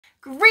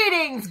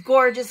Greetings,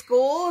 gorgeous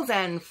ghouls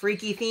and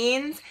freaky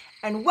fiends,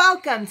 and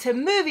welcome to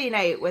Movie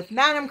Night with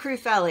Madame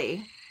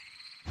Crufeli.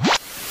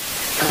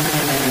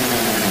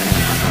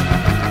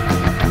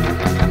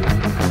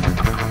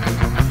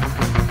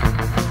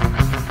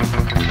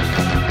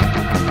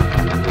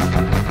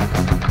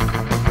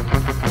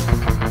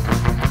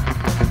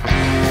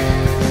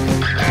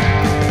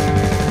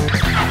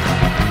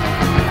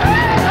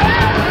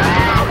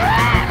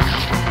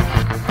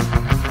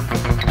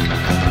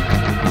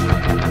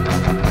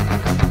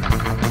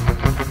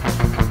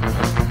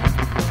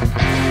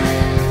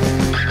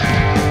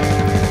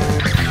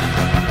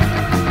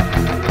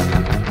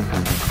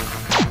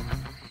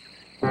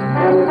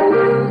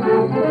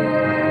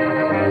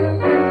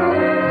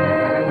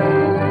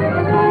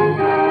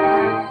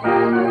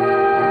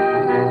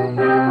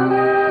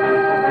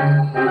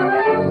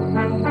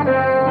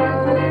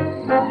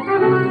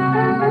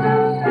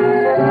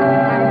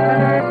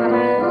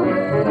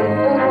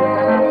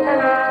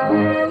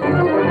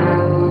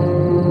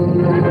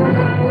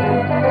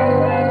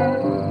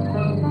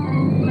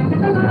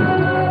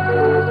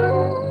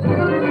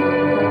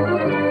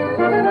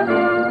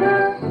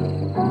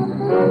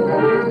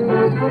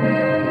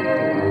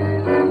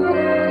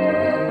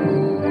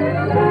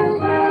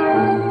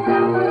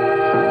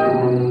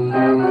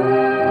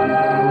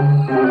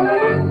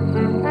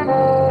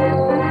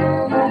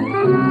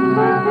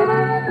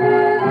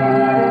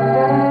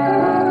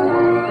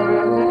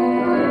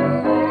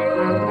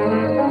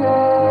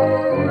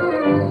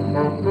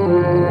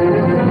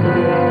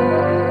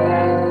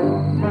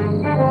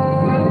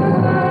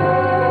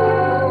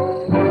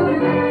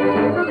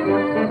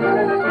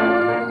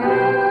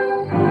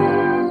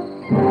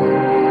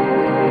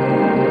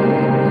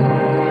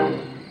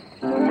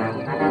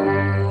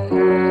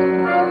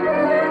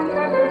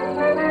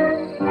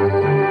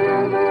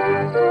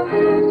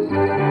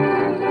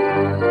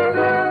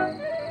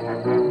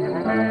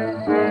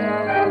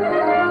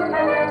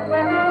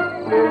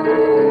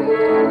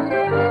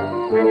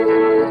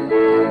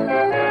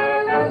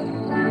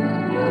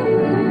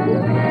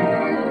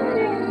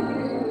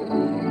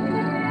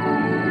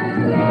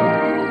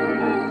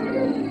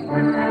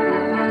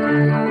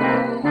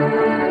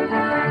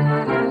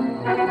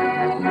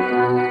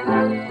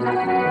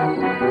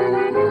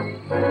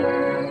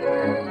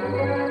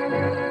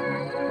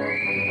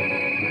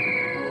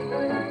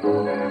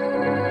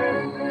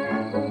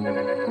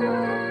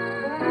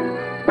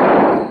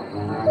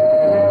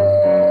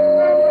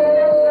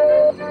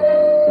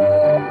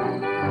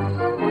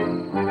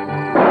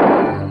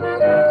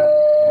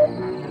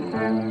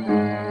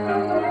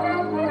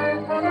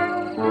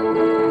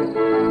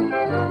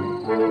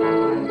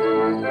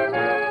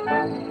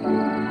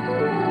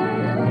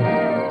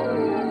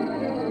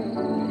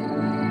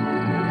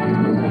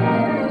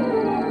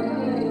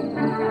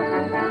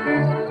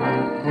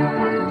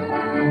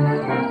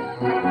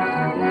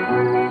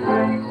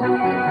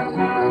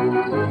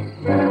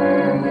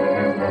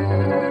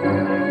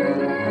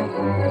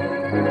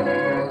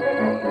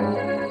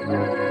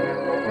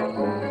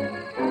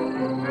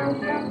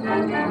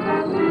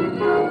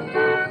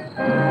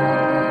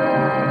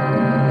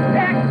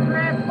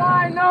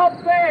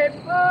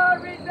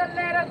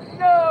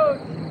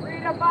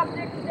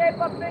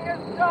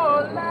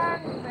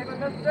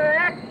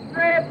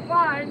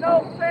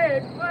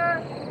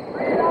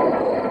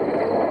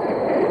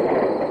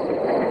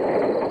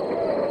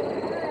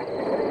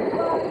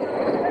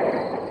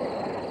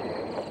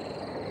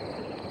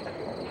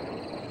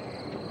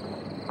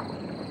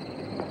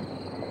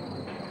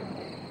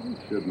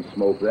 Shouldn't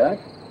smoke that.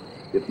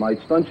 It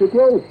might stunt your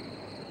growth.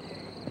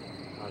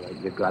 All right,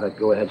 you got it.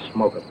 Go ahead,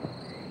 smoke it.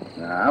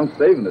 Nah, I'm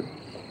saving it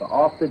for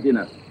after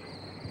dinner.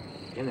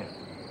 Dinner?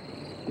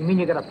 You mean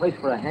you got a place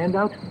for a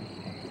handout?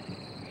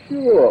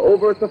 Sure,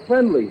 over at the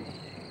Friendly.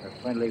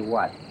 A friendly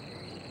what?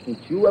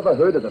 Ain't you ever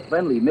heard of the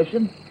Friendly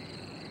Mission?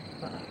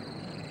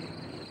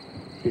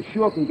 You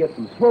sure can get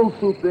some swole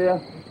soup there,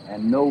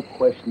 and no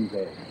questions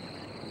asked.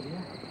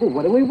 Yeah? Well,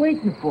 what are we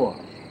waiting for?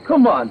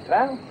 Come on,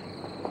 pal.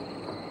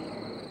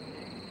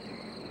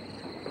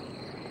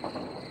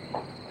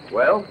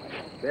 Well,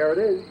 there it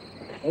is.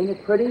 Ain't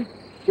it pretty?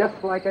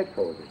 Just like I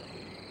told you.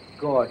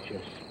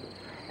 Gorgeous.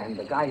 And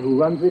the guy who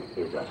runs it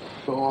is a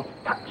soft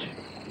touch.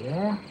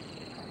 Yeah?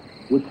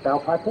 Would thou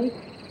partake?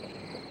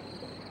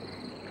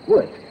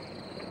 Would.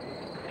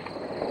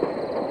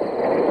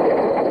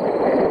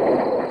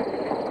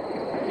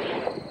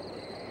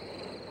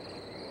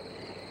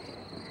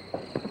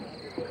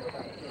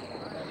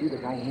 See the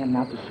guy handing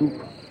out the soup?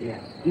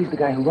 Yeah. He's the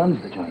guy who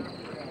runs the joint.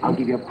 I'll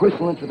give you a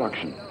personal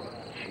introduction.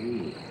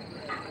 Gee.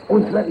 Oh,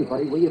 incidentally,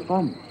 buddy, where you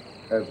from?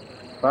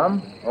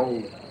 From?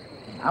 Oh.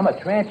 I'm a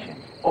transient.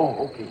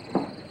 Oh, okay.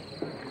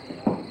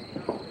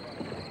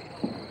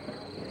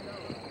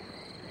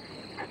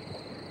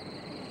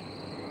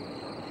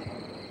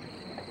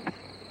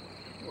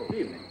 Good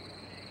evening.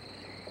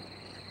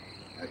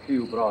 I see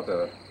you brought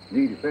a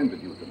needy friend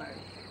with you tonight.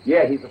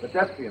 Yeah, he's a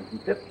pedestrian from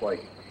Tipway.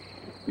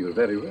 You're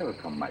very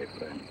welcome, my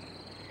friend.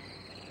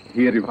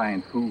 Here you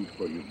find food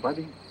for your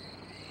body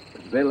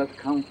as well as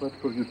comfort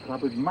for your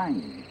troubled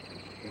mind.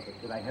 Yeah,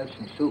 but could I have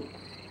some soup?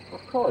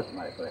 Of course,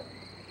 my friend.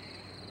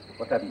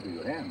 What happened to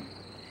your hand?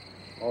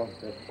 Oh,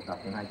 that's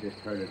nothing. I just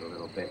hurt it a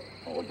little bit.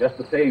 Oh, just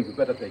the same, you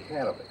better take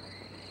care of it.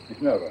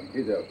 Miss Melbourne,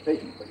 here's a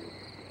patient for you.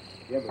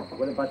 Yeah, but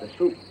what about the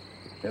soup?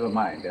 Never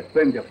mind, there's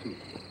plenty of soup.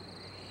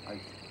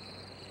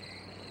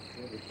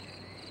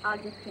 I'll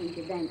just change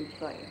your bandage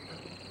for you.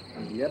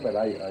 Yeah, but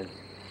I...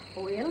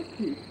 Oh, it'll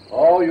keep.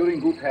 Oh, you're in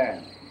good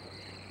hands.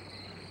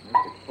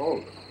 It's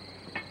cold.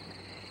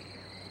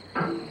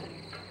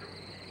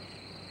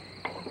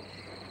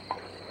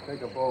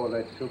 Take a bowl of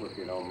that soup if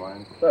you don't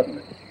mind.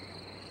 Certainly.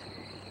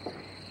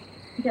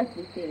 Just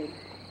be silly.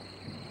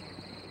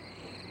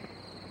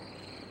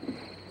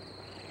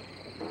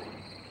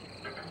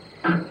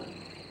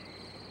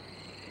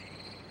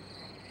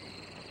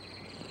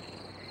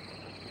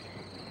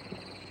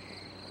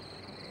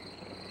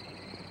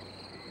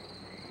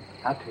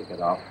 I'll take it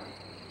off.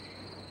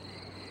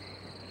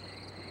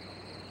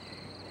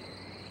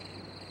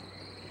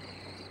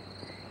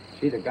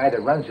 See, the guy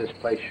that runs this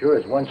place sure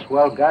is one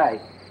swell guy.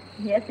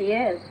 Yes, he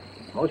is.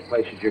 Most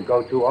places you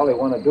go to, all they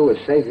want to do is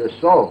save your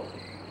soul.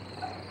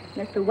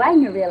 Mr.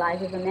 Wagner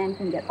realizes a man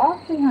can get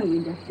awfully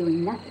hungry just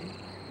doing nothing.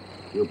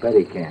 You bet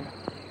he can.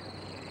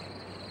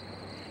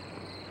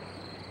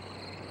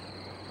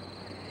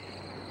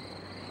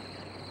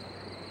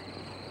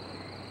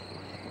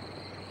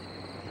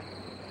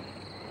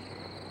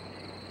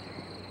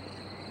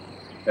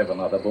 Have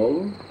another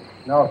bowl?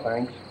 No,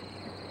 thanks.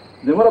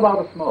 Then what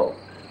about a smoke?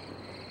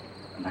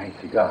 A nice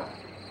cigar.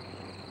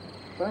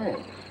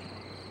 Thanks.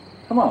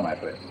 Come on, my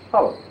friend.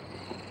 Follow me.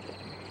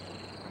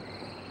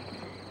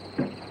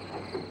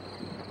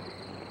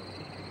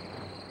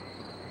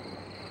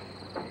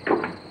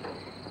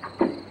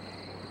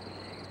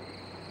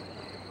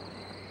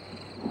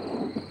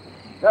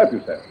 Help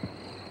yourself.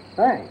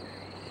 Thanks.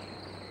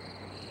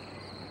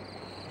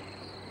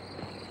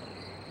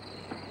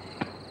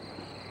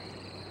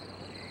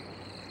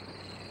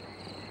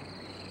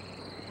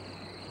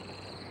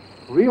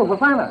 Real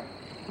Havana.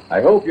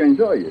 I hope you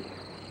enjoy it.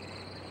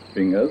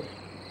 Fingers?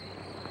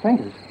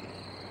 Fingers.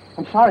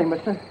 I'm sorry,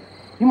 mister.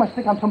 You must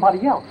think I'm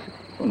somebody else.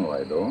 Oh, no,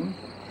 I don't.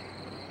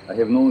 I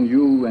have known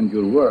you and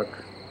your work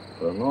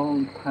for a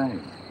long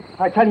time.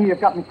 I tell you,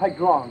 you've got me pegged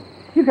wrong.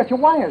 You've got your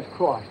wires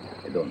crossed.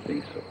 I don't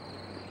think so.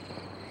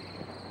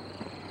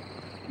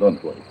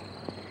 Don't worry.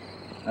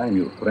 I'm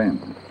your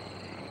friend.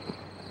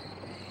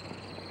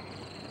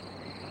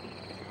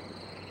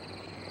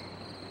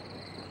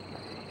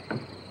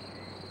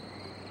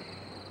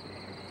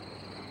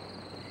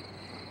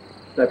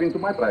 Step into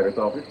my private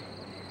office.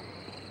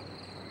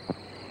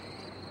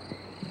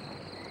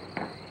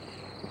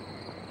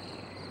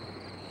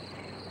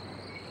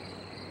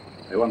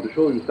 I want to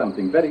show you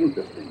something very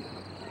interesting.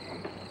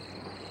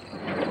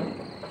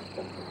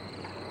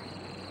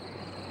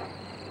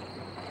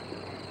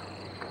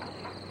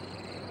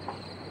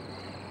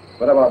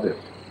 What about this?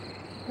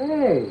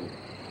 Hey,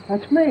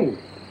 that's me.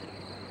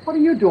 What are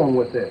you doing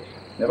with this?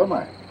 Never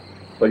mind.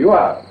 So you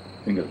are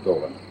Fingers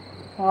Dolan.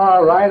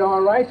 All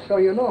right, so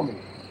you know me.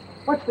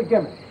 What's the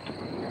gimmick?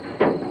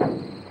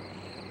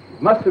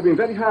 It must have been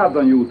very hard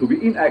on you to be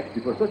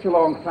inactive for such a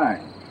long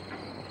time.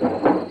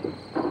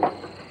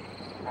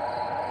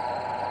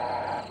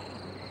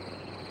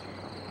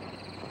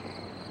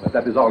 But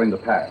that is all in the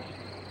past.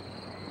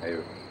 I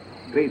have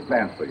great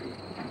plans for you.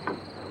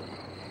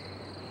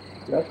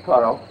 Yes,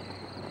 Carl.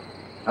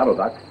 Hello,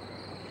 Doc.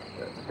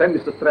 Send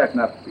Mr. Stratton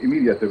up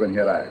immediately when he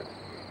arrives.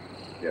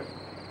 Yes.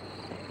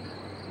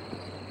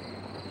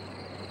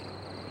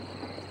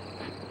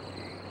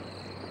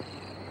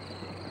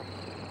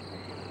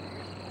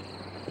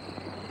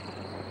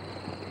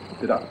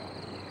 Sit down.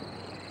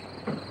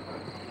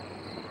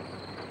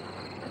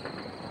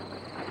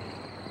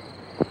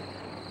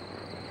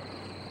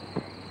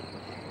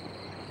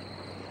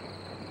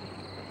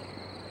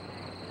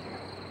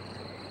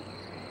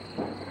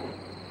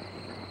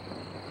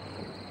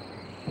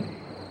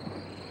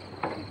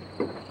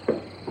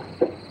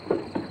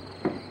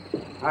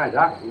 Hi,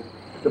 Doc.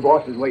 The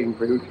boss is waiting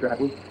for you,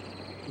 Stratton.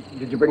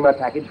 Did you bring my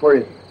package? Where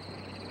is it?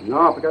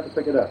 No, I forgot to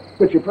pick it up.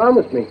 But you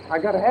promised me. I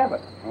gotta have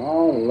it.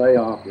 Oh, lay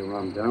off, you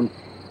rum-dum.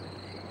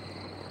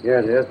 Here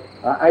it is.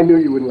 I knew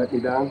you wouldn't let me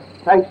down.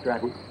 Thanks,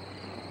 Stratton.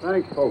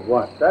 Thanks for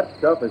what? That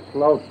stuff is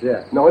slow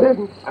death. No, it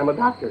isn't. I'm a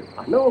doctor.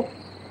 I know.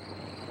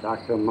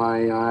 Doctor,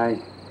 my eye.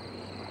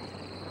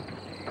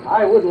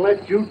 I wouldn't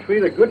let you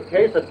treat a good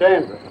case of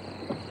dandruff.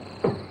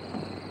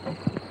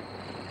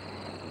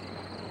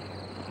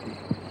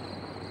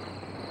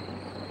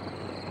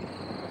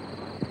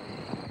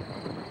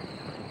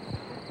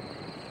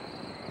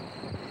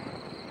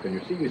 When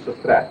you see Mr.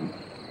 Stratton,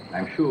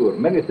 I'm sure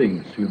many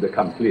things will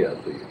become clear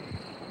to you.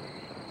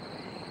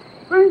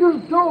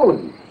 Fingers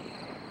Dolan.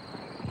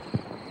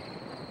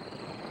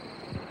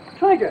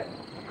 Trigger,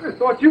 I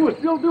thought you were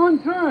still doing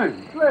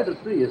time. Glad to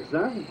see you,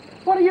 son.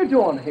 what are you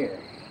doing here?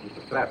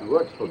 Mr. Stratton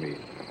works for me.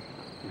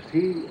 You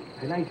see,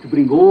 I like to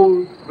bring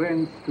old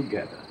friends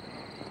together.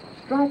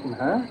 Stratton,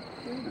 huh?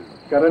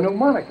 Got a new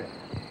moniker.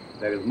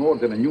 There is more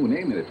than a new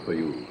name in it for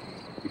you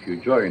if you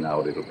join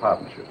our little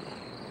partnership.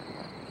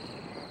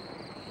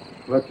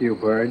 Look, you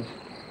birds.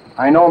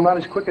 I know I'm not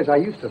as quick as I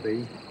used to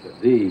be.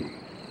 But these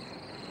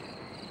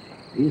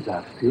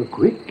are still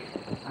quick,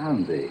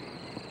 aren't they?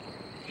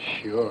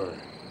 Sure.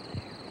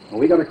 Are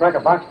we going to crack a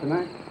box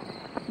tonight?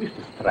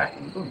 Mr.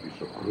 Stratton, don't be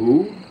so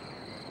cruel.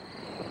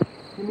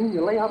 You mean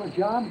you lay out a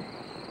job,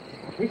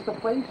 case the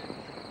place,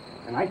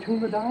 and I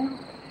tune the dial?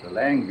 The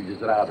language is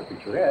rather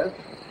picturesque.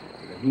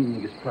 The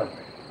meaning is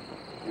perfect.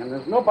 And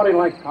there's nobody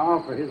like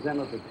Carl for his end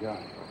of the job.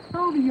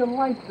 How do you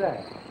like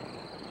that?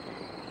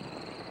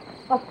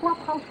 A flop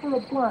house for a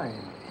blind.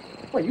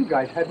 Well, you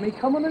guys had me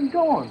coming and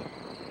going.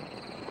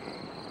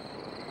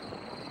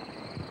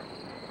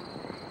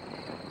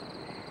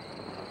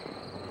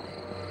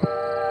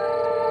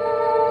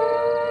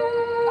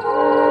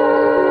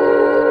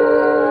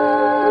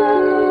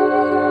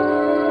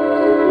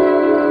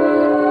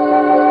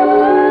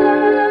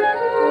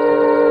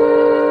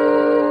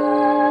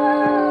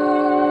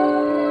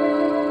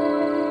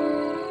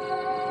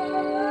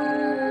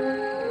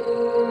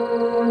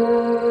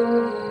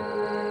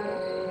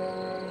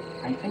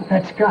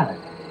 That's got it.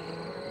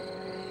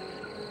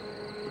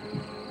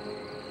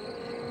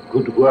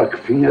 Good work,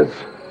 Fingers.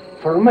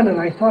 For a minute,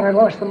 I thought I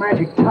lost the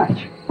magic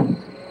touch.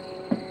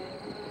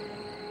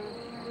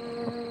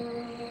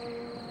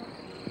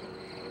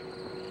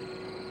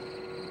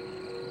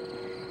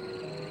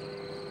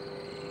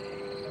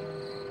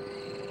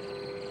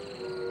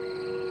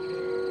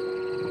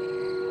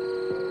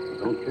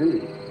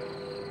 Okay.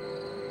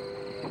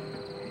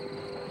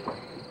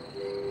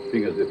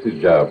 Fingers, it's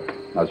his job.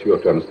 Now it's your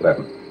turn,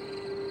 Stratton.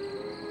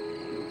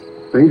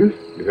 Fingers?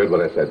 You heard what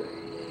I said.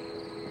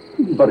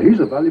 But he's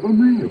a valuable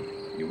man.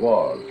 He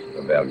was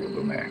a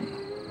valuable man.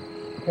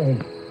 Hey,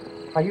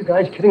 are you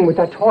guys kidding with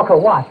that talk or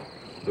what?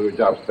 Do your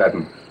job,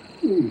 Stratton.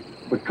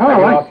 But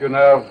Carl, Take it off your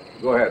nerve.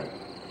 Go ahead.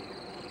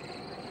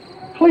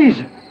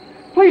 Please,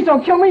 please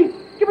don't kill me.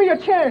 Give me a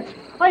chance.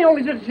 I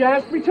only did as you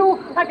asked me to.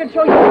 I can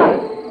show you how.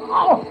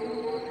 Oh!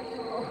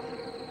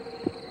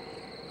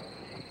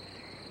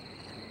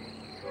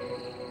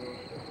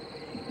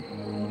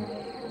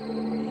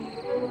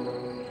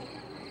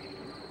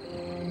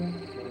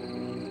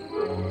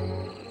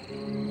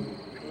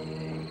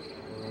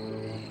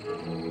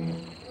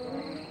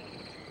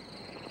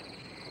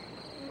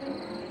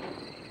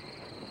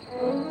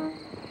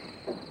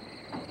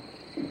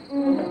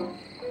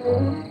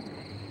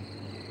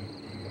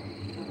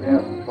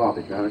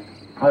 Coffee, got it?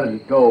 How did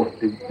it go?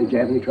 Did you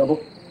have any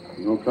trouble?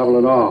 No trouble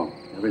at all.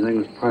 Everything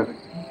was perfect.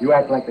 You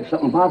act like there's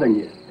something bothering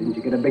you. Didn't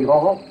you get a big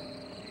haul?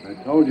 I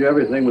told you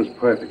everything was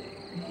perfect.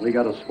 We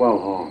got a swell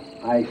haul.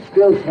 I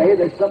still say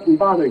there's something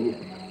bothering you.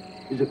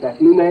 Is it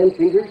that new man,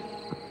 Fingers?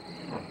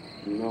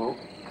 No.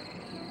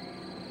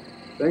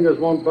 Fingers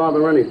won't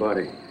bother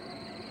anybody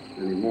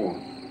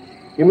anymore.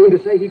 You mean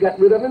to say he got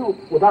rid of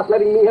him without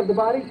letting me have the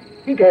body?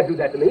 He can't do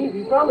that to me.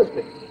 He promised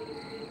me.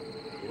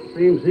 It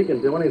seems he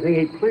can do anything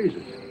he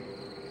pleases.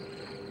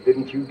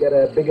 Didn't you get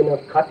a big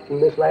enough cut from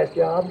this last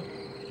job?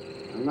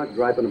 I'm not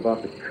griping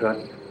about the cut.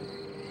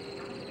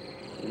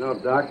 You know,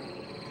 Doc,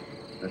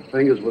 that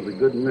Fingers was a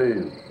good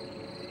man.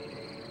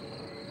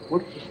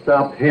 What's to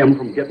stop him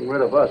from getting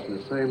rid of us in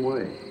the same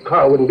way?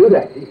 Carl wouldn't do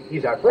that.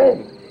 He's our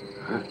friend.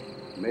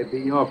 Maybe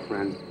your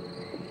friend.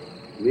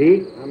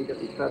 Me, I'm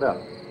getting fed up.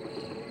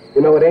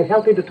 You know, it ain't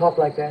healthy to talk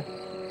like that.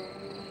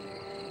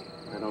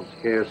 I don't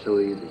scare so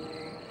easy.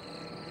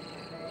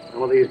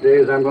 Some of these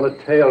days I'm going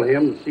to tail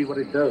him and see what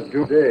he does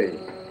today.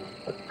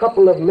 A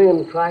couple of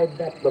men tried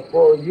that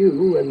before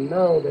you, and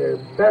now they're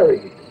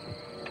buried.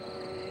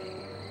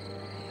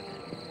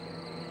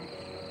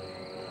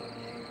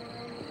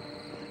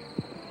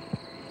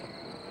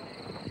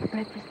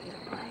 Breakfast, little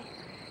boy.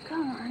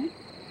 Come on.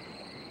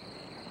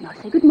 Now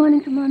say good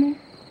morning to Mommy.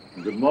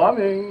 Good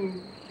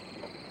morning.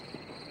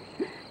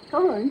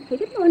 Come on, say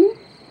good morning.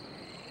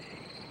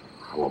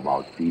 How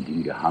about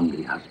feeding your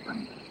hungry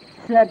husband?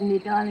 Certainly,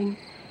 darling.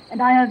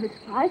 And I have a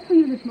surprise for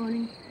you this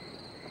morning.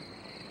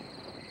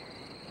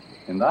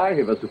 And I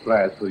have a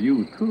surprise for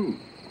you, too.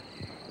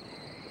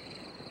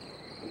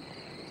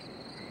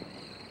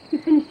 You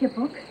finished your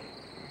book?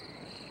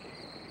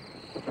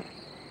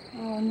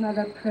 Oh,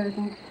 another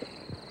present.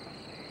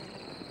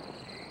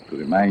 To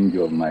remind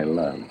you of my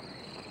love.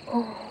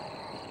 Oh.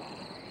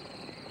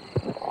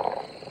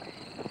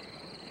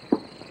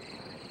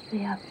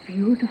 They are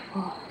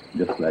beautiful.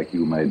 Just like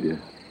you, my dear.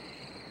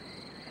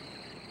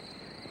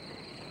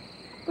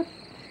 But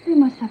they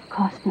must have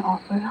cost an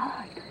awful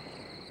lot.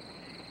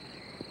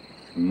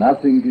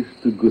 Nothing is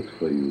too good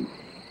for you,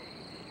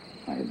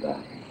 my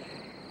darling.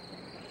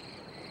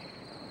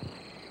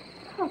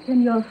 How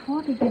can you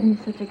afford to give me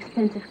such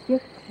expensive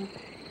gifts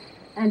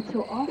and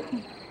so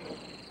often?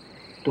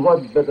 To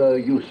what better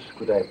use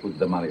could I put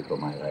the money for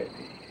my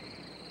writing?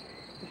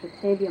 You should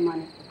save your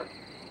money.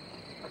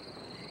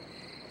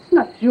 It's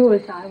not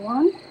jewels I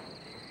want.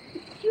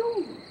 It's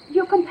you,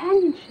 your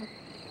companionship.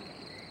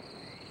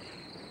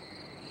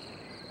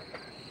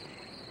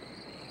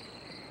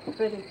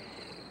 Freddie,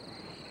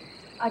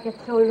 I get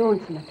so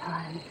lonesome at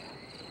times.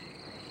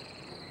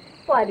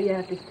 Why do you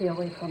have to stay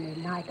away from me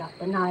night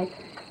after night?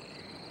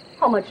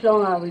 How much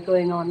longer are we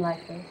going on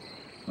like this?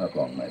 Not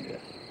long, my dear.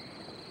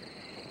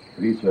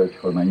 Research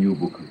for my new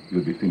book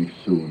will be finished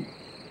soon.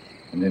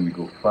 And then we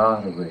go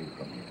far away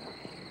from here.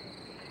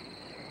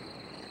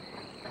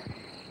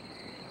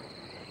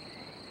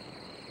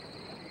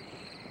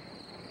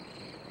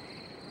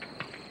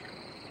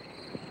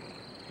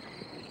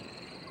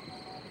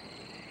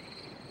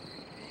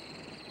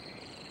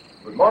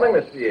 Good morning,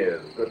 Miss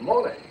Pierce. Good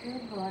morning.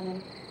 Good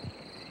morning.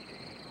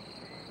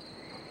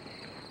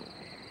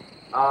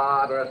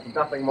 Ah, there's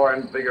nothing more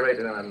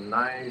invigorating than a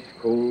nice,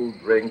 cool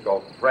drink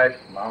of fresh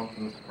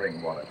mountain spring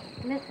water.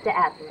 Mr.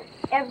 Atwood,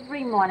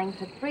 every morning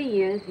for 3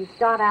 years you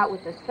start out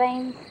with the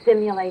same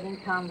stimulating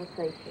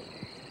conversation.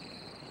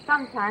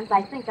 Sometimes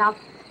I think I'll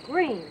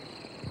scream.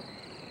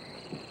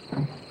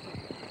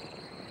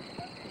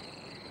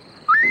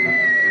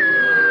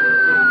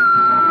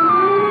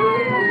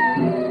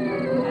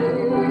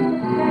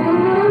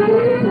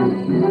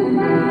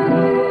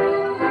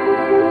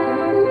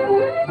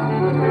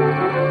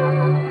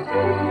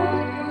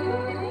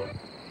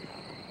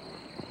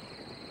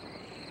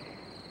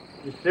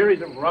 This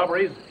series of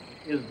robberies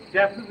is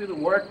definitely the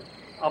work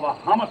of a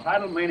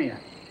homicidal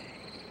maniac.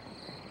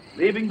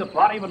 Leaving the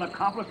body of an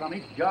accomplice on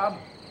each job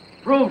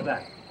proves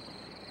that.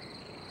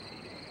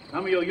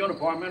 Some of you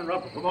uniform men are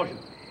up for promotion.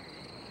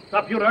 It's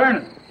up to you to earn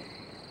it.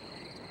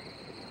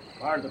 As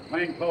far as the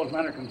plainclothes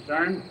men are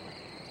concerned,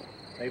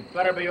 they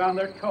better be on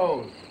their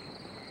toes,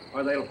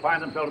 or they'll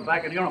find themselves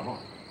back in uniform.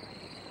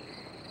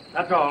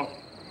 That's all.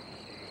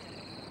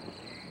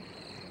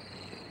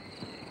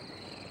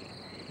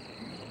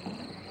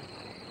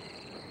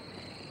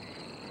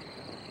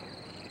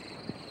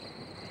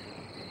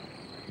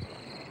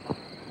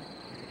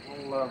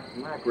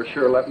 Mac was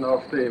sure letting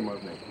off steam,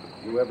 wasn't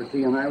he? You ever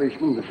see an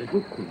Irishman with a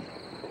good thing?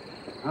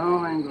 Oh,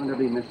 I'm going to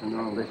be missing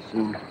all this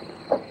soon.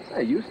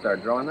 Say, you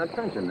start drawing that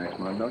pension next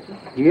month, don't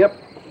you? Yep.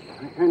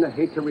 I kind of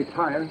hate to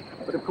retire,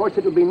 but of course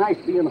it would be nice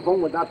being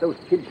home without those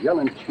kids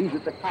yelling cheese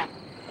at the cat.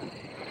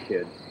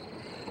 Kids.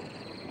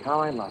 How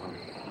I love them.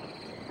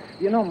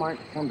 You know, Mark,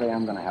 someday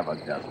I'm going to have a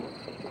dozen.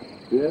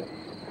 Yeah?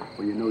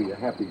 Well, you know you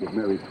have to get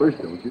married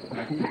first, don't you?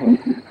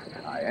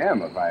 I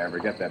am, if I ever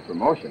get that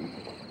promotion.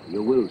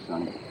 You will,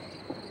 son.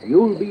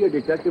 You'll be a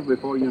detective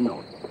before you know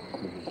it.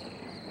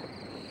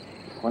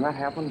 When that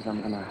happens,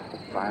 I'm going to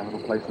buy a little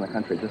place in the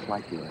country just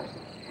like yours.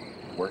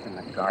 Work in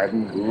the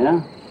garden.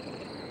 Yeah?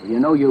 Well, you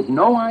know, you've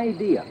no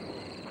idea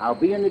how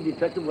being a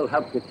detective will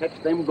help to catch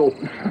them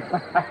gophers.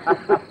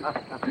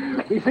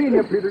 Be seeing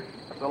you, Peter.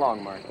 So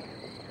long, Mark.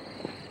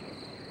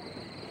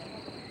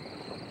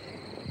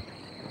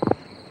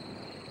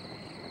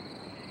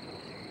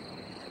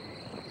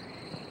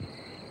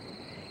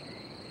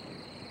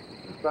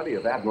 The study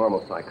of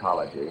abnormal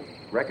psychology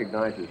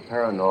recognizes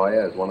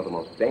paranoia as one of the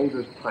most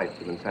dangerous types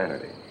of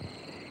insanity.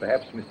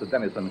 Perhaps Mr.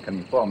 Dennison can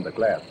inform the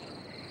class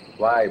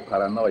why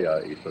paranoia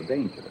is so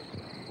dangerous.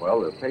 Well,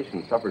 the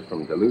patient suffers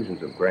from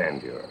delusions of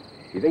grandeur.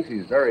 He thinks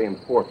he's very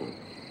important,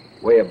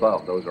 way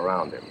above those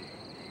around him.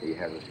 He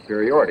has a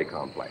superiority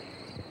complex.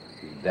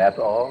 Is that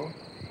all?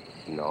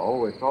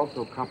 No, it's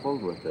also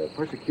coupled with a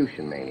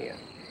persecution mania,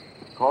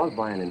 caused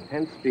by an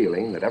intense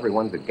feeling that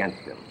everyone's against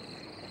him.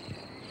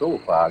 So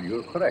far,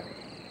 you're correct.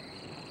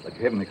 But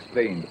you haven't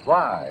explained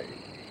why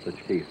such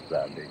cases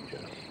are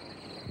dangerous.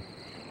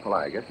 Well,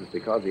 I guess it's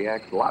because he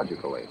acts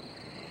logically.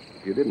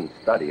 If you didn't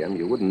study him,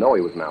 you wouldn't know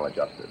he was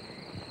maladjusted.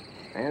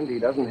 And he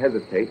doesn't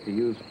hesitate to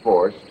use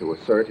force to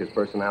assert his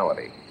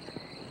personality.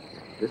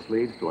 This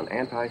leads to an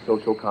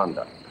antisocial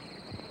conduct.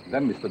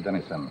 Then, Mr.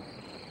 Dennison,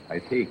 I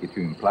take it to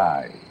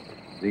imply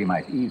they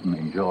might even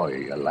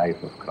enjoy a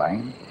life of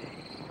crime.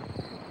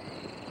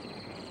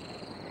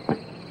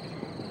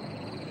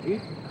 Pete,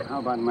 how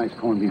about a nice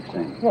corned beef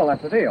sandwich? Well,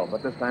 that's a deal,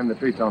 but this time the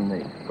treat's on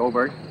me.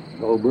 Goldberg?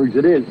 Goldberg's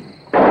it is.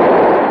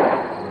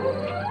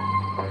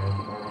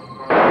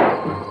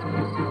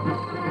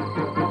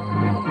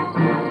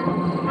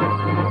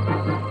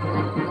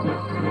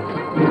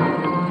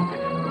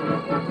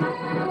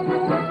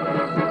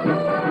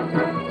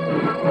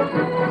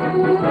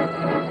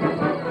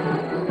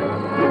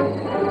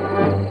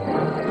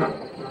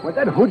 With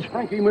that hood's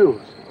Frankie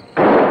Mills.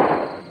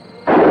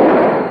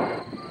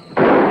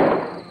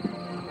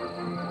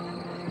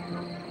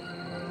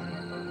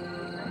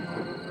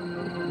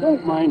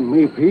 Don't mind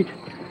me, Pete.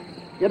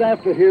 Get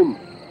after him.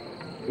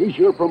 He's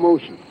your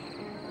promotion.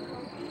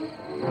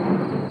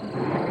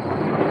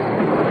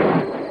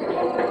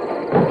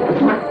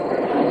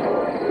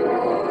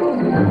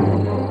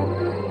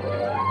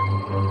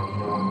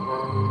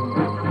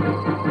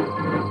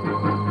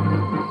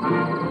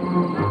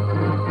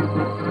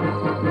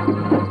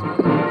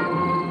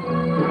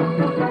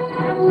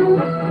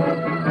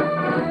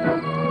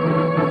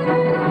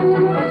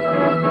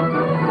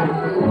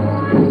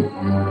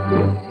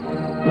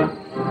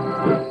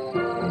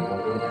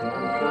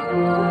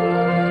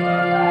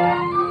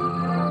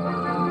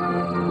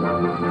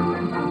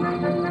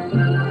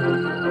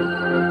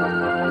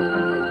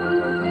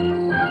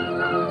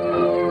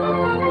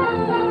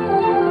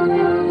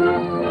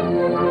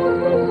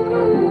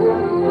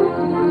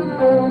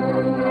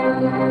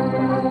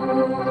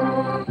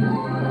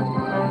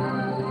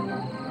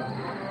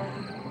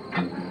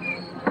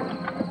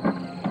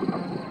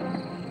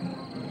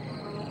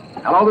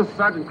 Hello, this is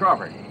Sergeant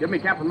Crawford. Give me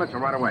Captain Mitchell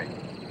right away.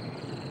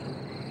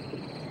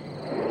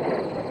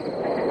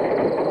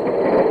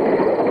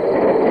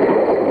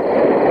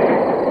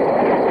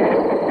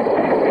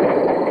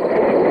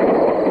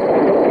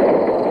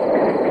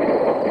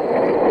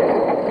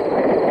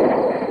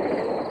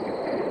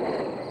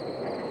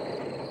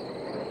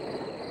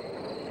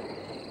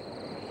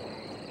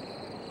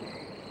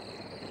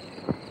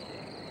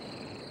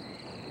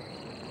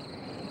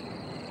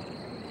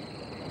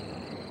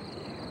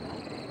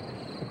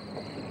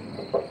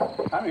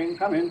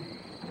 Come in.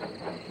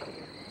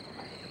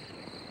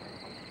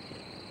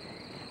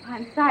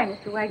 I'm sorry,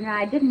 Mr. Wagner.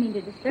 I didn't mean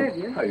to disturb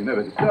you. Oh, you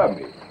never disturb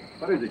me.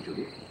 What is it,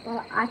 Judy?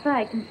 Well, I thought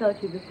I'd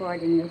consult you before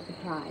ordering your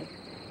supplies.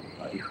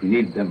 If we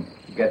need them,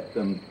 get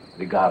them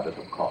regardless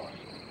of cost.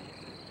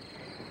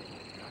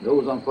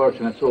 Those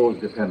unfortunate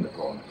souls depend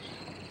upon us.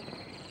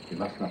 We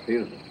must not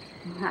fear them.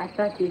 I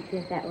thought you'd see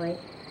it that way.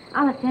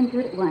 I'll attend to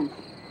it at once.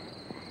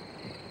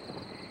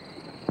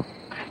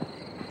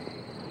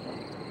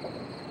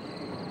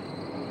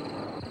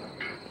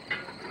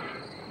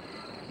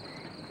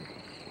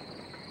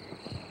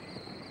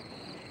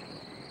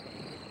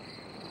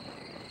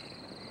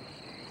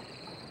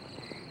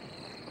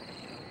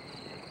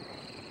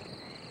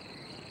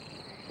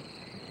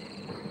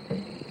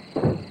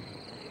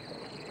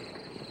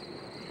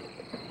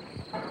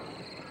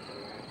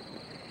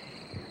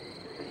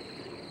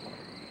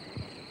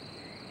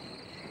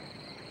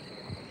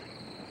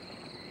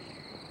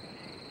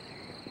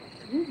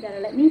 You'd better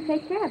let me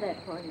take care of that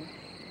for you.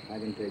 I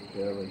can take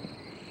care of it.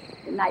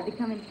 It might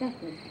become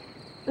infected.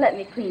 Let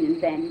me clean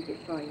and bandage it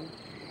for you.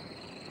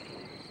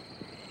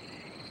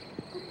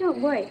 But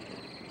don't worry.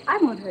 I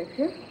won't hurt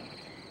you.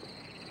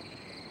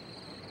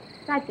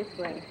 Right this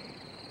way.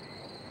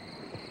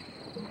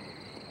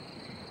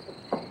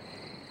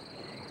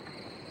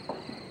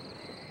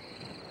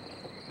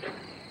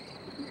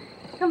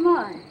 Come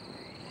on.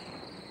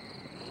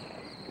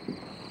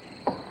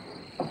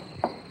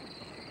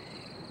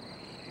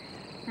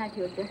 Now, if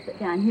you'll just sit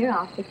down here,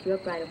 I'll fix you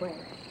up right away.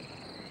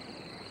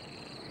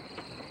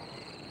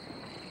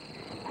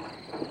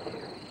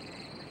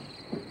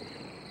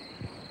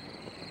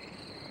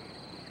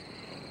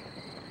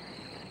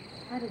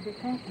 How did this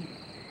happen?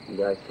 The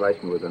guy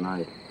sliced me with a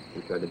knife.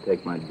 He tried to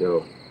take my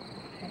dough.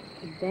 That's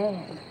too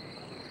bad.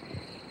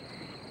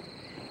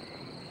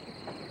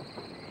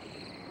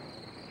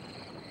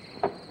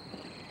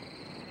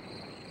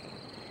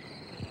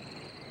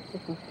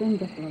 This will sting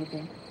just a little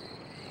bit.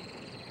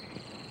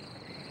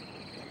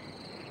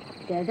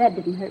 There, that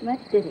didn't hurt much,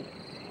 did it?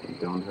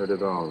 It don't hurt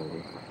at all,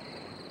 Lily.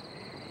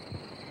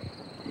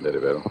 Very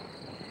well.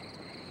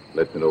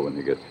 Let me know when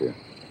he gets here.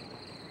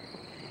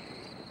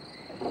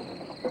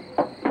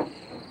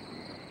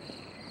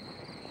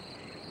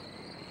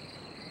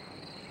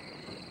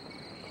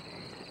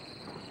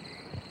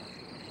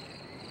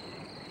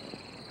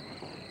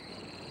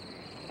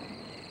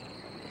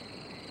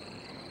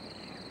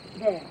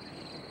 There.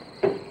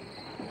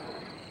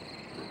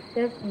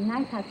 There's some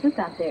nice hot soup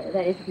out there.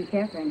 That is, if you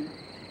care for any.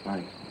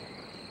 Thanks.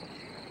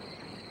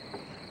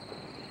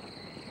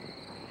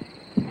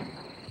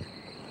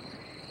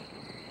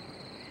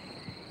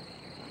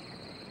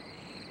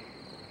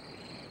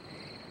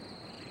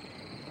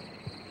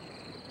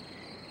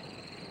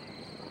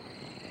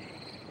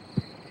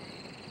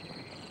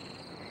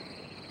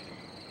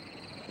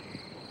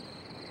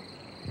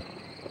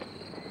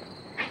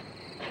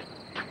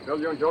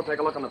 Bill, you and Joe take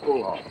a look in the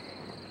pool hall.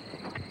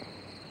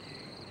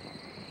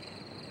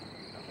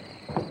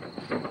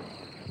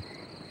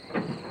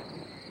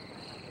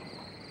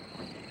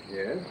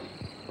 Yes?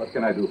 What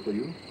can I do for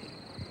you?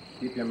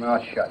 Keep your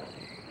mouth shut.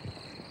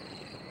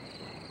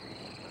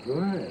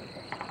 Good.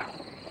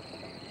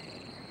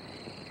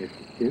 It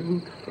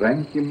isn't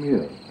Frankie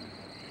Mills.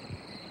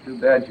 Too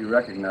bad you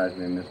recognize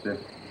me, mister.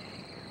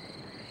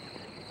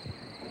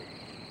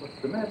 What's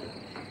the matter?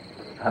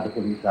 Are the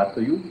police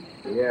after you?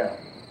 Yeah.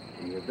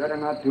 And you better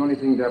not do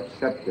anything to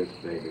upset this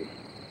baby.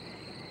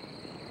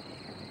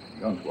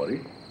 Don't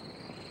worry.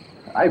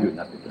 I will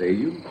not betray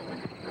you.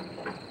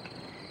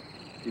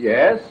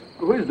 Yes?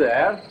 Who is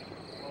there?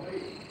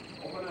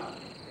 Open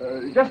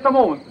up. Just a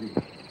moment, please.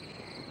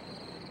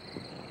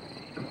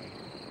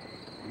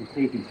 You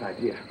safe inside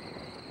here.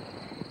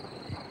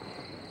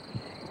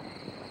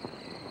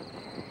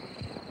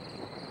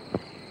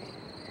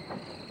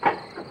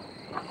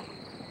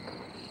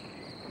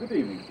 Good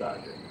evening,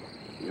 Sergeant.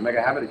 You make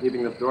a habit of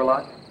keeping this door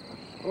locked?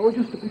 Oh,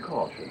 just a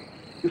precaution.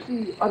 You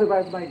see,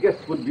 otherwise my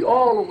guests would be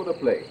all over the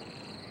place.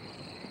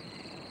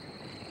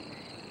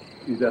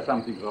 Is there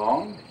something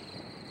wrong?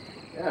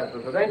 Yes,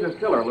 there's a dangerous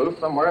killer loose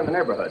somewhere in the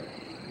neighborhood.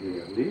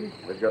 Really?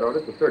 We've got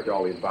orders to search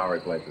all these Bowery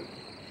places.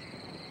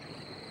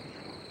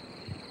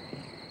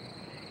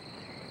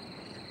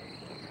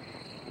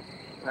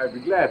 I'd be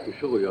glad to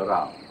show you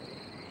around.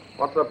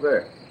 What's up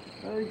there?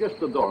 Just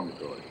the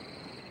dormitory.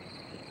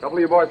 A couple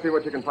of you boys see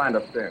what you can find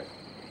upstairs.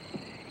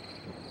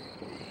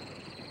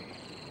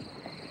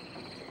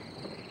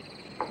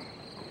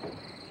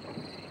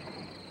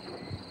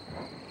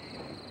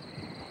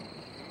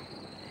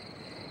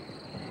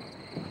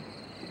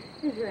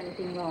 there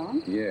anything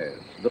wrong? Yes,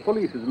 the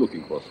police is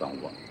looking for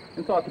someone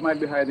and thought he might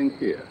be hiding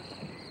here.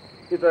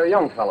 He's a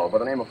young fellow by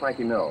the name of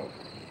Frankie Mills.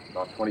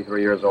 About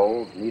 23 years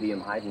old, medium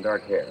height and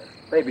dark hair.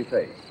 Baby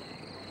face.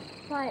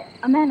 Why,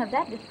 a man of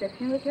that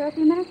description was here a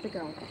few minutes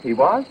ago. He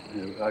was?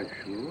 Are you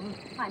sure?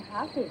 I'm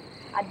positive.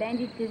 I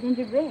bandaged his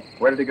injured wrist.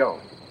 Where did he go?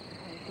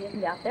 If he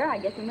isn't out there, I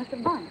guess he must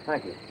have gone.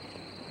 Thank you.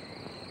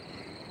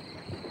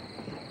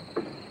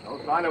 No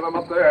sign of him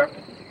up there.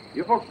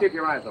 You folks keep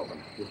your eyes open.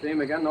 If you see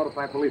him again,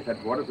 notify police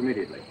headquarters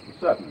immediately.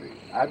 Certainly.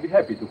 I'd be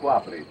happy to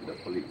cooperate with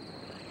the police.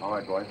 All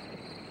right, boys.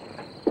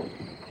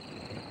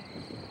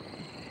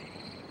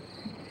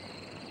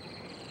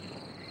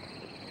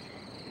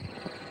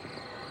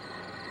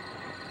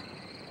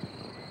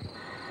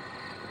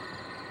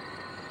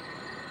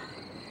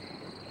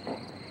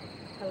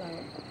 Hello.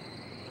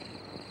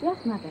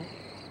 Yes, Mother.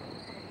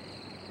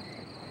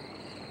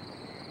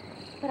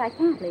 But I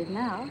can't leave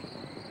now.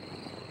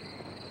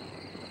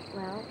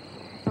 Well,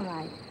 all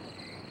right.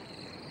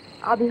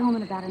 I'll be home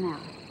in about an hour.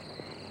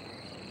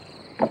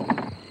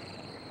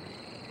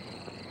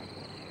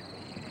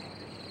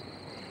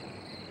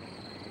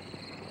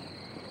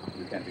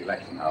 You can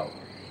relax now.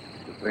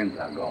 The friends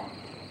are gone.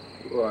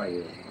 Who are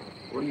you?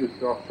 What are you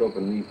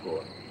soft-soaping me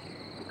for?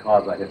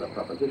 Because I have a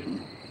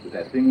proposition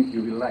that I think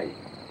you will like.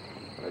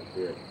 Let's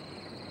hear it.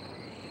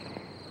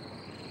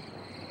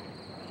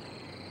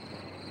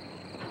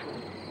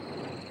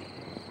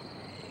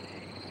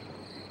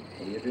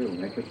 What do you do?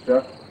 Make a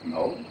stuff?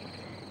 No.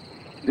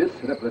 This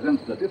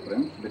represents the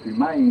difference between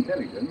my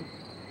intelligence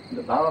and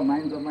the dull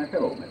minds of my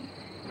fellow men.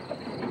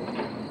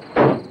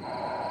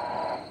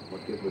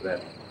 What gives with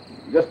that?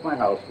 Just my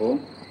house phone.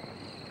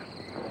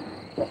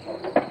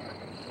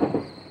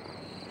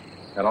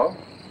 Hello?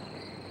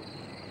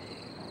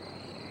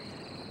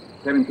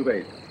 Tell him to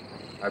wait.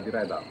 I'll be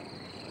right down.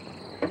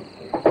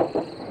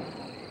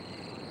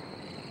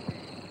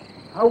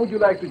 How would you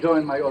like to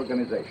join my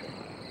organization?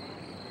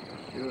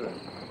 Sure.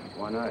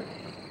 Why not?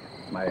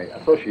 My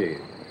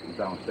associate is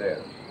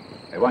downstairs.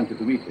 I want you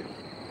to meet him.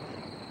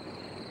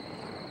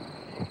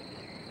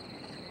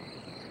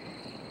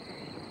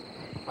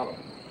 Hello.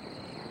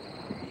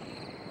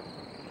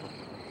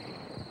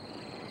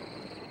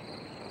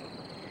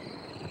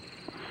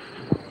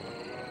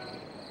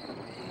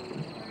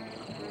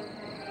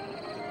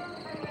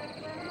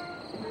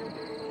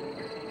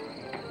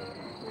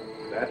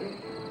 Daddy?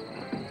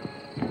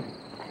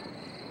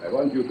 I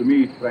want you to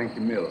meet Frankie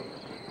Mills.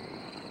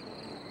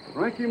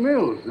 Frankie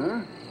Mills,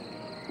 huh?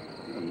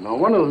 No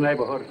wonder the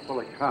neighborhood is full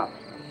of cops.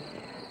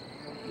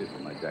 This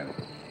is my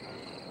janitor.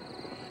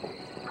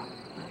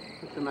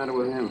 What's the matter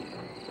with him?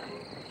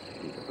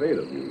 He's afraid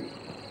of you,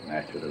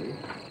 naturally.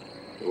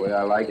 The way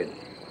I like it.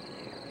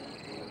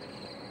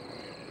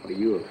 What are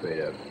you afraid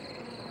of?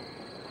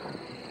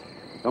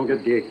 Don't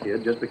get gay,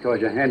 kid, just because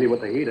you're handy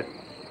with the heater.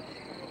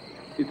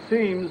 It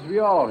seems we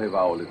all have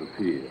our little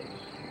fears.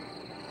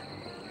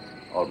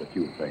 All but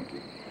you,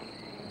 Frankie.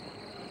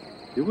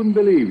 You wouldn't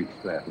believe it,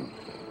 Stratton,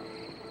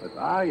 but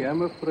I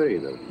am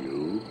afraid of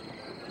you.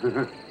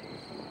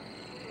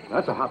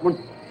 That's a hot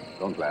one.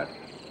 Don't laugh.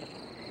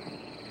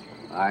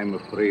 I'm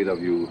afraid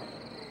of you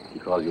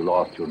because you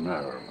lost your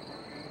nerve.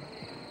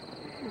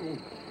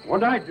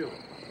 What'd I do?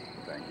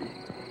 Frankie,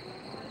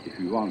 if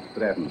you want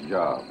Stratton's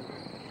job,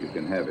 you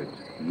can have it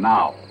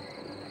now.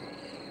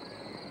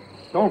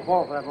 Don't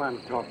fall for that line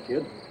of talk,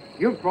 kid.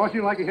 He'll cross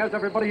you like he has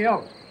everybody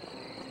else.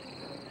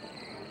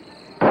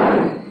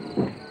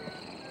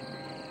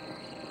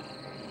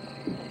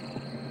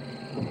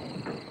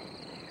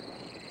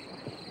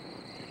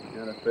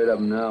 You're not afraid of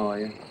him now, are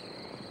you?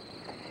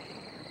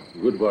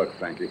 Good work,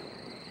 Frankie.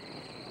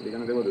 What are you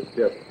going to do with the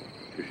stiff?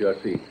 You shall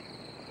see.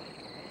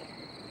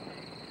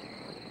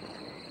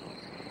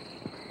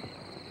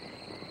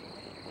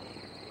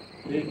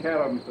 Take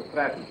care of Mr.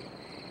 Stratton.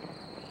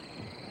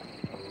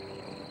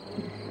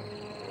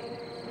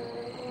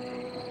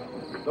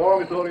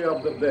 Dormitory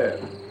of the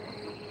dead.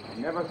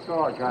 Never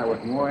saw a guy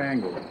with more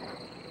angle.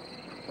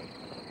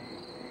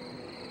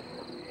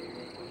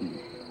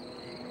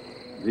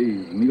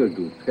 These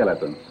mildewed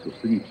skeletons who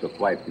sleep so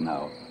quietly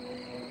now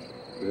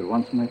were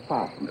once my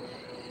partners,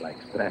 like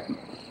Stratton.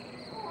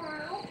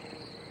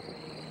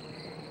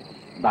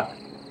 Doc,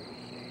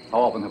 how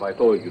often have I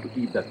told you to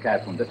keep that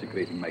cat from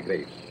desecrating my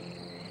graves?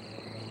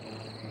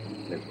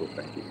 Let's go,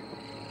 Frankie.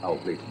 Our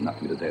place is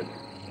not with the dead.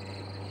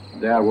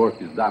 Their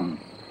work is done.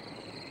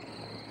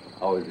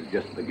 Ours is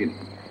just beginning.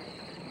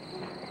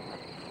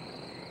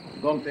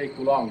 Don't take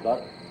too long,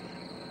 Doc.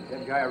 Is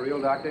that guy a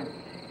real doctor?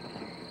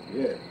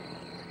 Yes.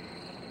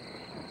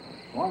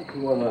 Once he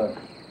was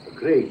a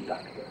great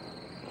doctor.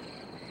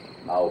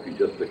 Now he's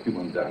just a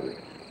human derelict.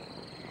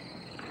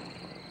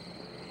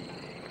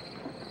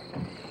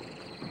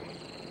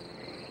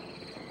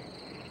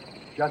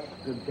 Just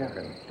a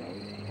derelict,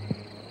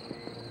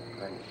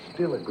 eh? And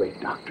still a great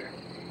doctor.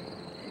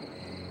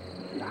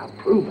 And I'll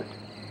prove it.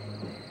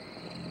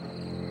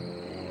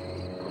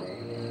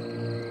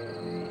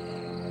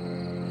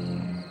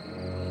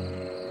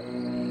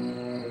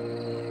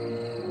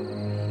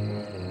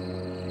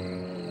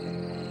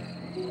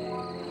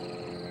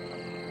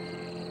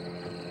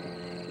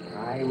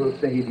 I will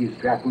save you,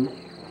 Stratton.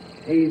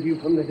 Save you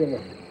from the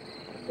dead.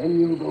 Then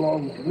you'll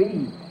belong to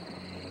me.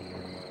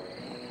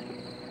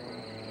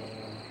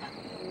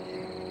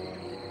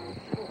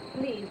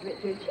 Please,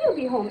 Richard, she'll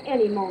be home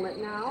any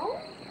moment now.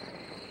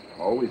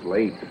 Always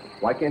late.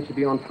 Why can't you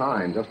be on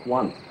time just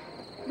once?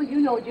 But you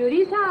know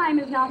Judy's time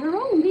is not her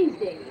own these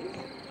days.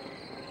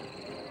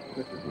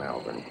 Mrs.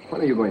 Malvern,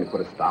 when are you going to put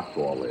a stop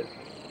to all this?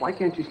 Why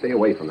can't you stay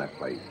away from that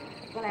place?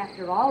 Well,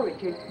 after all,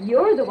 Richard,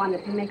 you're the one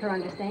that can make her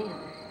understand.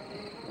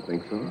 You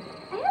think so?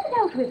 I have it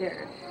out with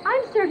her.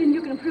 I'm certain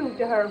you can prove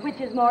to her which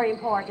is more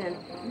important,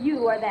 you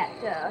or that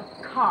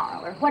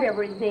Carl, or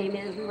whatever his name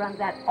is, who runs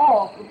that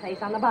awful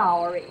place on the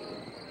Bowery.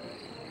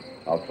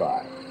 I'll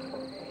try.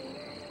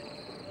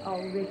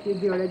 Oh,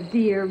 Richard, you're a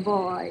dear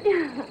boy.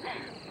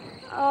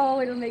 Oh,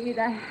 it'll make me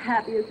the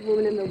happiest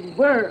woman in the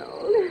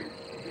world.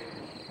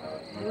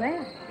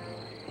 Well,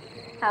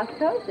 how's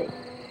Sophie?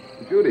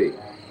 Judy.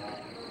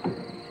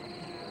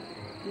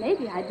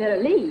 Maybe I'd better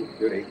leave.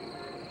 Judy.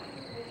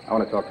 I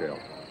want to talk to you.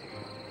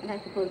 And I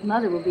suppose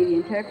Mother will be the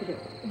interpreter.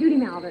 Judy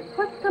Malvern,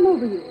 what's come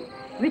over you?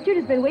 Richard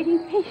has been waiting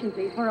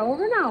patiently for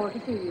over an hour to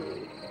see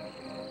you.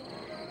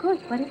 Good,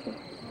 what is it?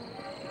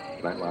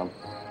 Good night, Mom.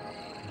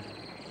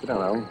 Sit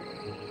down, Ellen.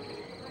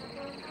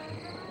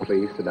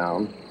 Please, sit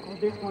down. Oh,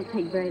 this won't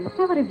take very long.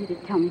 Now, what have you to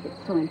tell me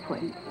that's so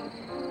important?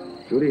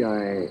 Judy,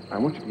 I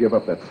want you to give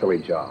up that silly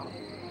job.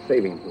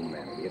 Saving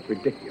humanity. It's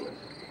ridiculous.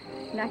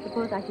 And I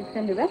suppose I should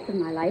spend the rest of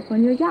my life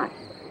on your yacht.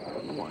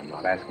 No, I'm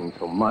not asking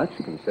so much,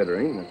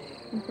 considering that...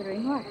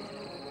 Considering what?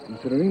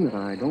 Considering that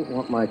I don't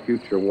want my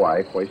future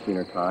wife wasting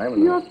her time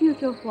and... Your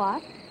future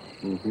what?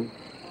 Mm-hmm.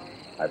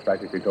 I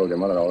practically told your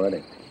mother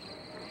already.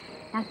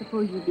 I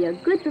suppose you'd be a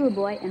good little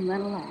boy and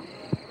run along.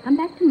 Come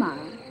back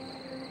tomorrow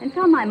and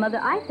tell my mother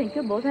I think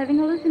you're both having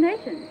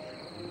hallucinations.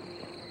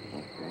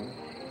 Okay.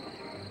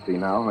 See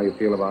now how you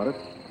feel about it?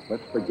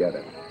 Let's forget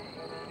it.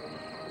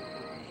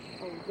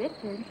 Oh,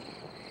 Richard.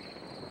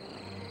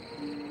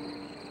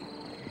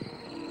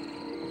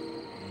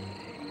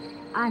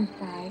 I'm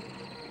sorry.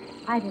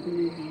 I didn't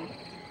mean that.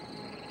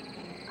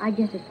 I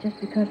guess it's just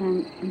because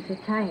I'm so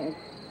tired.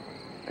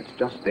 That's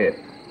just it.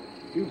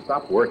 You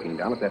stop working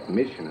down at that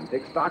mission and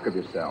take stock of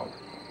yourself.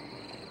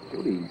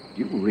 Judy,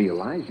 do you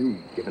realize you've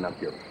given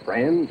up your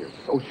friends, your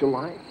social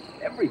life,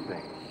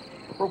 everything?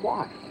 For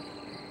what?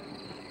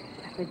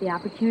 For the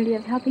opportunity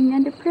of helping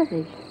men to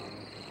privilege.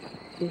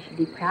 You should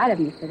be proud of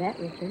me for that,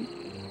 Richard.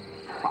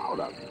 Proud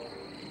of you?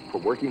 For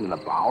working in the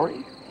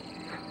Bowery?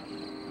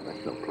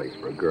 That's no place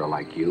for a girl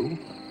like you.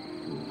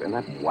 And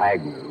that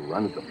Wagner who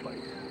runs the place.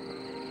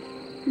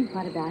 And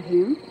what about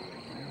him?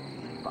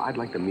 I'd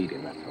like to meet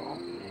him, that's all.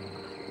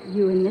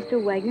 You and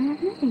Mr. Wagner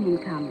have nothing in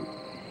common.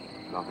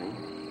 Nothing.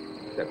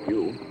 Except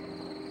you.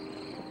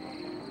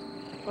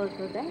 Oh,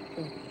 so that's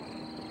it.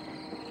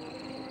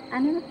 I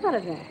never thought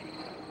of that.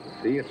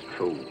 See, it's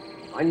true.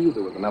 I knew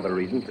there was another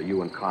reason for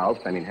you and Carl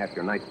spending half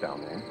your nights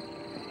down there.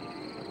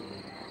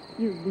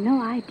 You've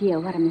no idea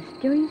what a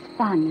mysterious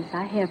fondness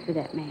I have for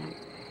that man.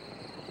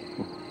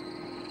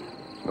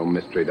 It's no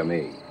mystery to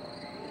me.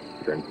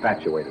 You're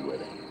infatuated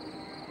with him.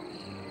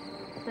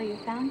 So you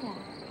found out.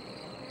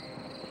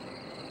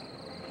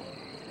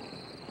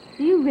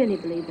 Do you really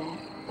believe that?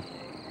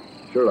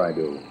 Sure I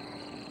do.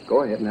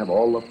 Go ahead and have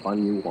all the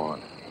fun you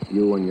want.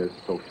 You and your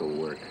social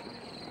work.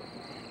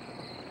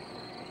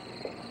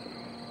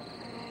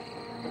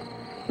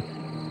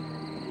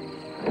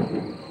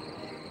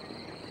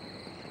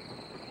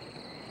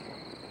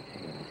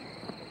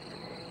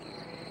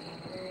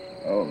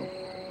 Oh.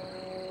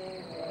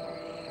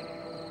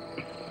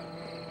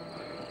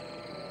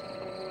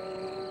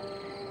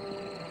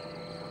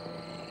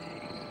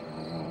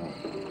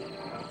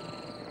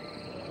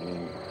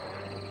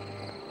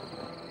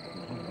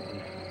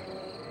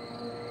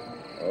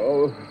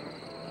 Oh.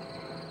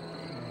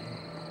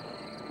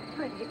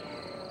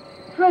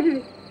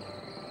 Frederick,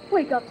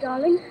 wake up,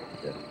 darling.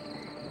 Yes.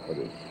 What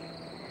is?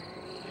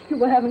 You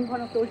were having one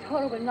of those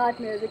horrible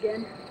nightmares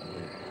again.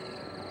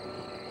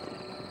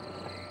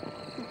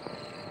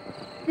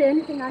 Is there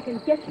anything I can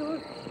get you?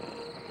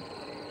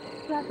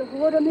 A glass of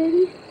water,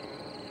 maybe?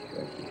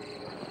 Thank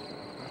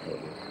you.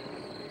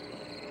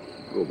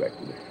 Go back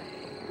to bed.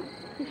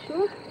 You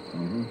sure?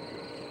 Mm-hmm.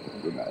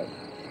 Good night.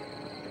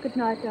 Good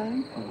night,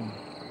 darling.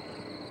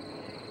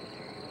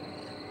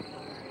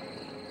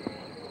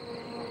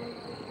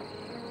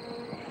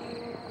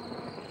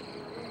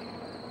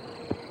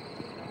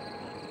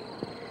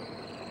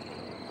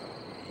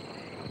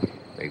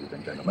 Ladies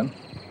and gentlemen.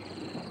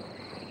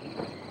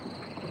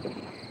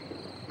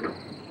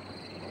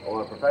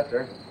 Oh,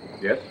 Professor.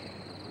 Yes?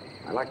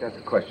 I'd like to ask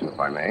a question, if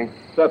I may.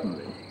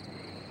 Certainly.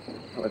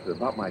 Well, it's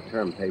about my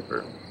term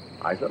paper.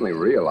 I suddenly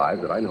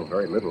realized that I know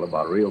very little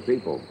about real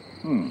people.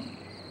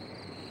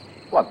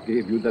 What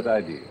gave you that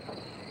idea?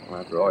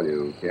 Well, after all,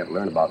 you can't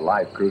learn about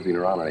life cruising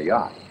around on a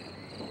yacht.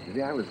 You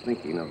see, I was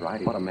thinking of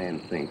writing what a man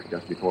thinks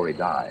just before he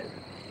dies.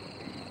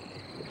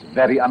 It's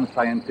very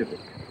unscientific.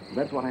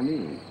 That's what I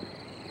mean.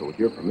 So with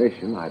your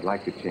permission, I'd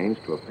like to change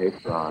to a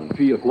paper on...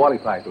 Feel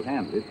qualified to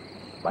handle it.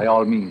 By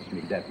all means,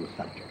 make that your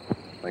subject.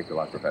 Thanks a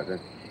lot, Professor.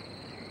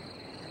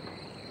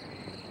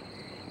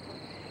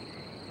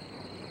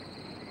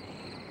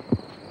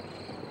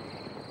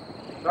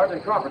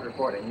 Sergeant Crawford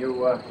reporting.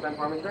 You sent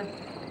for me, sir?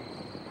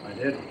 I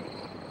did.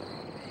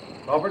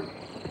 Crawford,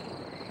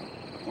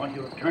 I want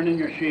you to turn in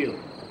your shield.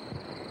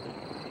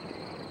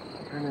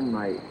 Turn in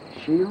my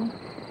shield?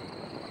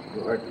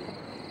 You heard me.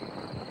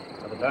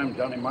 By the time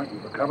Johnny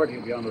Martin's recovered,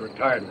 he'll be on the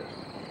retired list.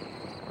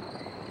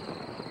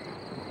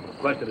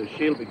 Requested his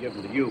shield be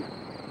given to you.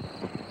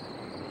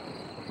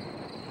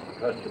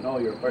 Trust you know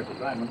your first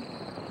assignment.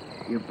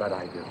 You bet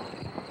I do.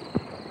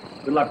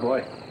 Good luck,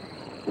 boy.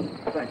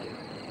 Thank you.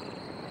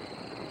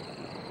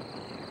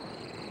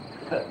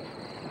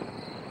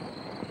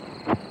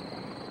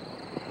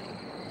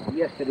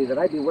 Yesterday that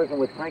I'd be working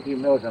with Frankie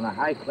Mills on a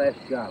high-class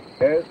job.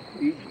 Yes,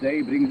 each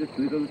day brings its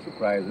little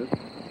surprises.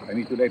 I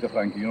meet you later,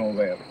 Frankie. You know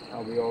where.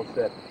 I'll be all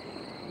set.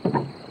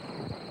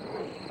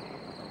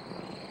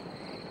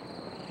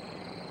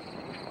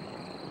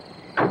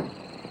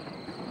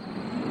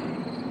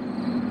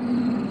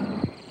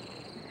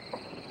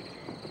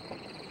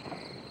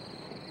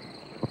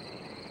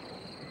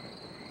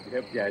 You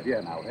have the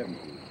idea now, haven't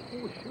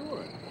you? Oh,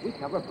 sure. We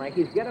cover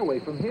Frankie's getaway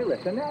from here.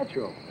 It's a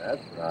natural.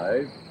 That's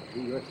right.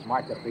 See, you're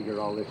smart to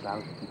figure all this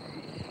out.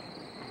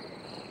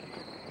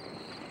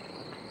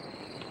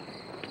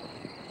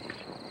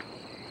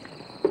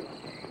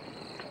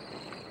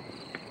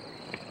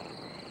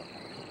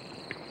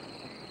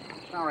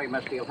 Sorry,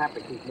 mister. You'll have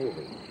to keep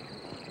moving.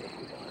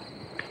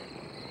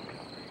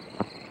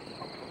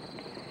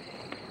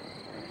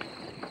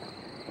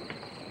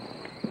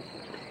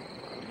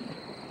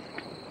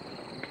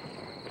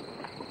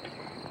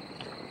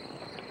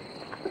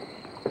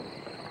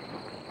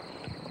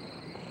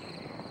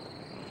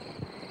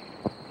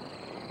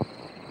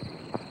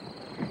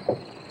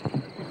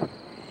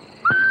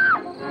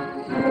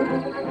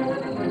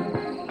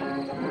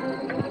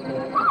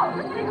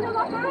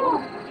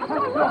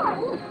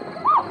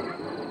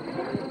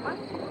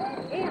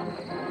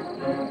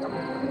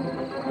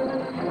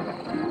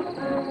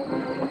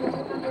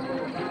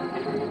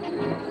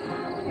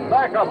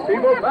 Back up,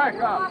 people. Back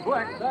up.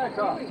 Quick, back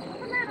up.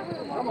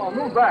 Come on,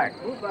 move back.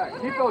 Move back.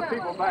 Keep those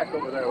people back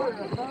over there.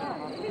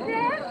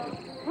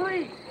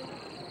 Police!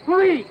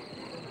 Police!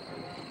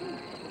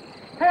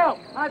 Help!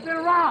 I've been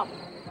robbed!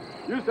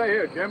 You stay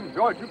here, Jim.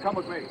 George, you come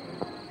with me.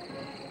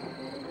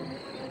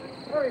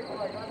 Hurry,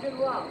 boys. I've been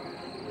robbed.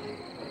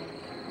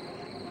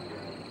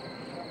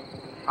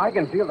 I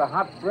can feel the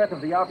hot breath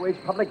of the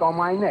outraged public on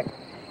my neck.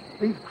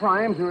 These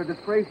crimes are a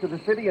disgrace to the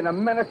city and a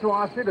menace to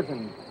our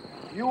citizens.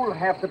 You'll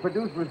have to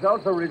produce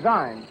results or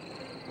resign.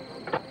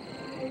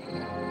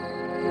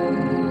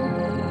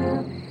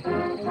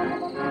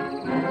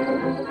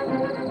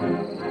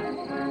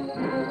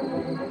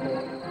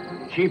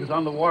 Chief is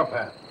on the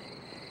warpath.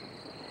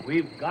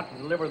 We've got to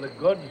deliver the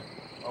goods,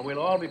 or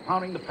we'll all be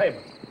pounding the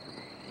pavement.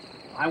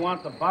 I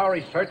want the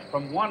Bowery searched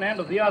from one end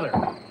to the other.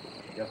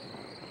 Yes, sir.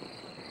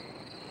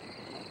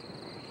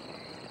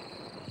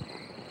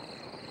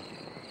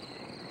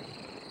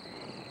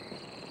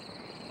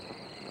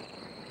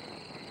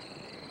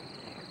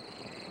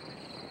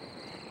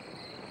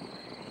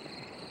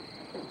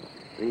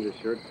 Things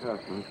are sure tough,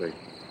 aren't they?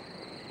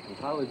 Well,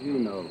 how would you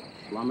know,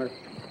 slummer?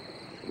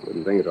 You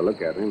wouldn't think it to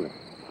look at me, but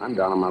I'm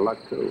down on my luck,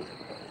 too.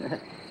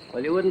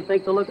 Well, you wouldn't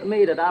think to look at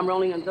me that I'm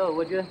rolling in dough,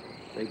 would you?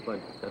 Big bud,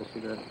 got a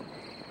cigarette?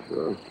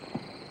 Sure.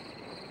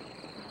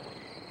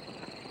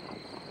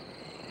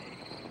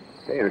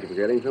 Hey, aren't you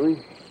forgetting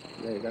something?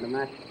 Yeah, you got a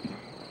match?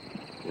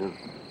 Yeah.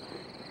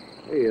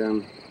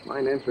 Hey,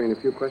 mind answering a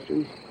few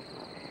questions?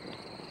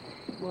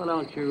 Well,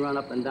 don't you run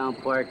up and down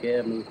Park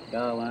Avenue.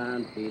 Go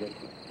on, beat it.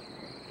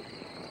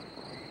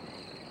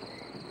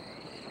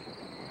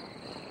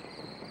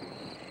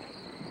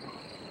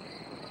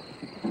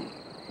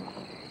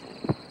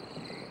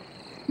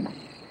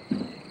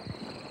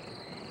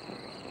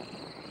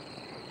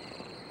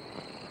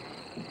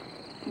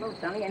 Hello,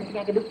 Sonny. Anything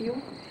I can do for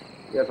you?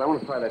 Yes, I want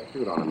to try that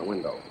suit on in the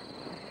window.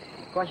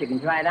 Of course, you can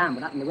try it on, but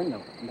not in the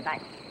window, in the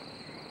back.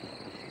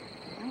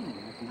 Oh,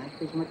 that's a nice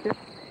piece of material.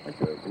 That's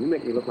good. Can you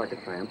make me look like a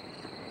tramp?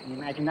 Can you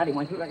imagine that? He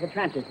wants to look like a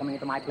tramp just coming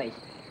into my place.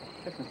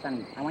 Listen,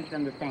 Sonny, I want you to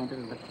understand this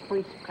is a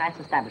first-class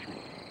establishment.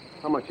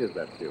 How much is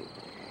that suit?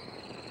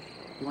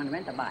 You want to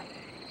rent or buy?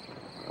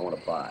 I want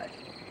to buy.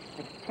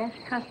 A test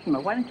customer.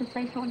 Why don't you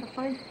say so in the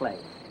first place?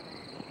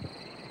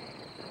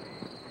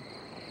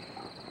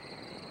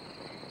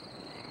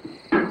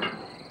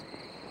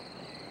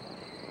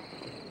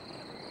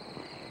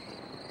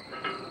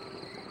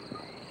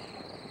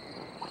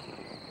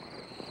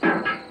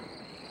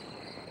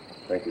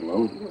 Thank you,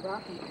 Lou. You're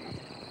welcome.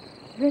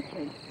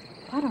 Richard,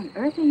 what on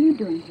earth are you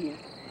doing here?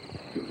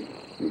 Judy,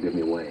 you give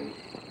me away.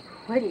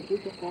 Where did you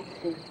get that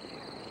suit?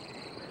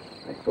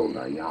 I sold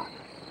our yacht.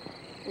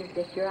 Is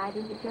this your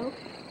idea, Joe?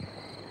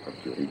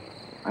 Look, Judy,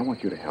 I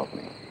want you to help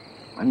me.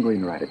 I'm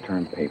going to write a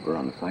term paper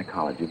on the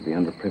psychology of the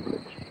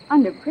underprivileged.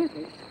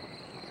 Underprivileged?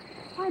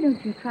 Why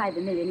don't you try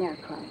the Millionaire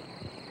Club?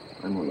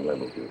 I'm on the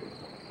level, Judy.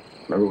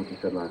 Remember what you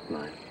said last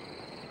night?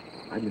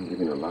 I've been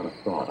giving it a lot of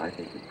thought. I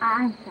think that...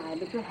 I'm sorry,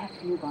 but you'll have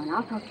to move on.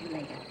 I'll talk to you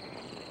later.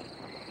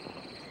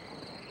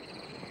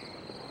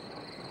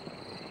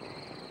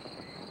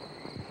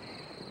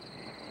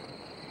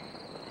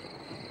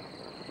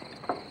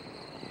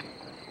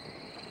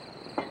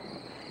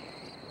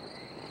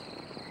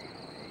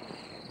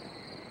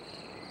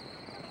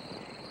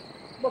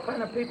 What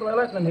kind of people are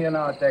letting in here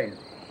nowadays?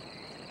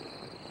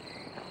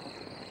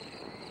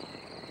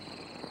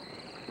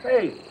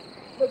 Hey,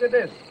 look at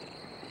this.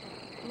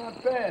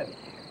 Not bad.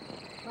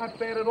 Not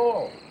bad at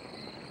all.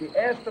 The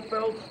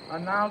Asterfelds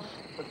announced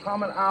the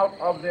coming out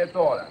of their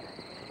daughter.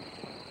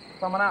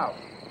 Coming out.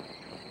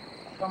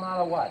 Coming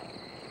out of what?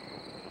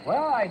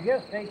 Well, I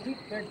guess they keep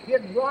their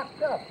kid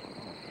locked up.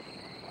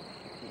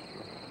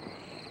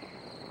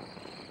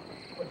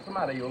 What's the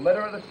matter? You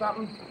illiterate or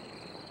something?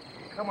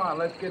 Come on,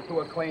 let's get to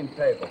a clean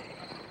table.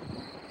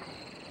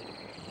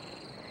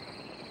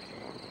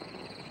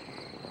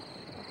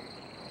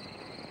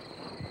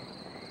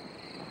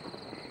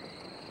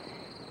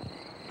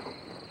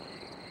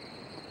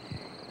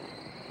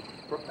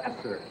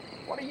 Professor,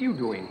 what are you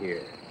doing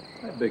here?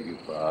 I beg your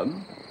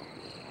pardon?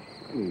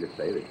 I mean to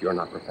say that you're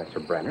not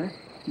Professor Brenner?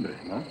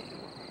 Brenner?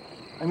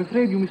 I'm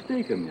afraid you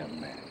mistaken, young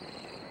man.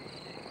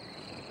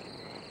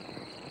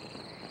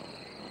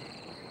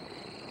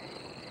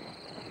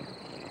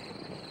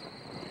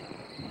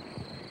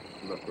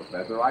 Look,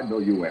 Professor, I'd know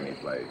you any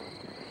place.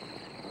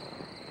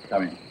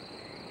 Come in.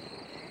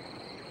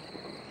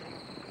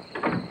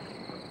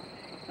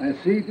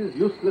 I see it is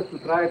useless to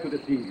try to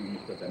deceive you,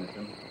 Mr.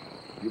 Tennyson.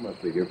 You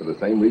must be here for the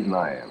same reason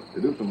I am,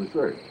 to do some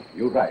research.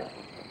 You're right.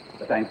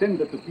 But I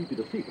intended to keep it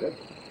a secret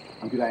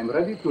until I am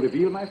ready to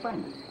reveal my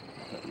findings.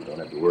 You don't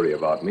have to worry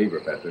about me,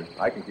 Professor.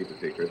 I can keep a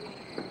secret.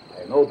 I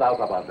have no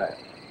doubt about that.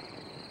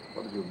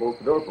 What did you bolt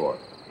the door for?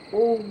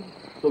 Oh,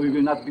 so we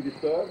will not be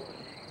disturbed?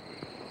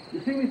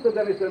 You see, Mr.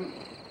 Tennyson,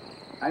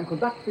 I'm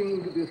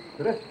conducting this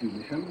rescue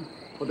mission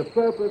for the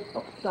purpose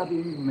of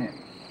studying men.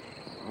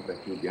 I'll bet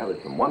you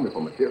gathered some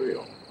wonderful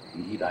material.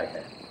 Indeed, I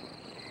have.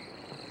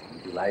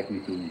 Would you like me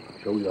to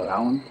show you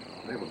around?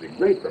 That would be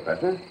great,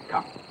 Professor.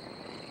 Come.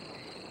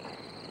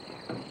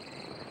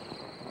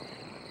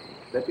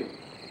 Step in.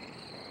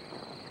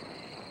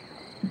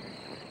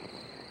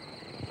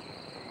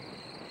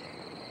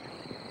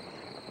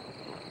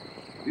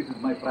 This is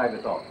my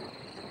private office.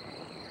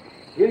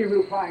 Here you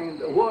will find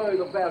a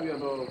world of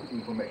valuable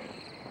information.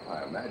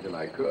 I imagine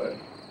I could.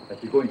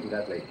 But we'll go into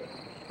that later.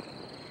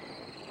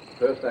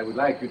 First, I would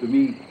like you to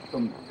meet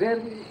some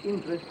very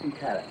interesting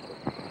characters.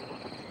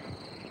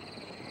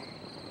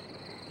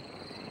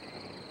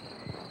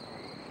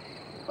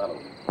 Follow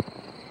me.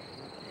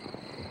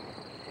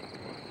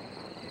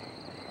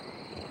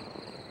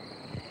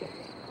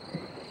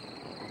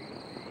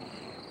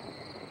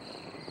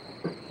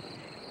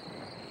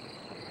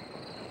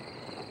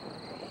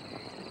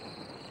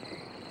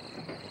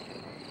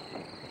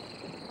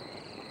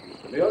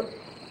 Mr. Lear,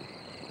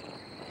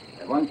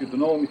 I want you to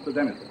know Mr.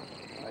 Denison.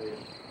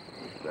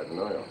 Mr.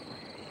 Oil.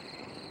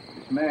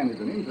 This man is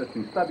an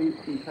interesting study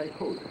in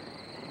psychosis.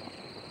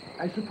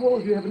 I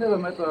suppose you have never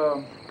met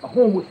a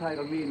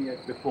homicidal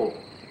maniac before.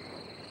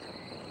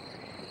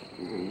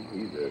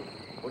 He's a...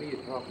 What are you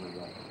talking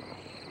about?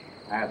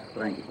 Ask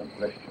Frankie some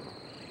questions.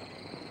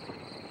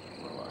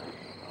 Well,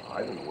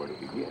 I don't know where to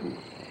begin.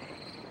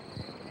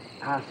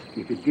 Ask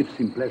if it gives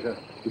him pleasure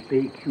to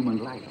take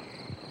human life.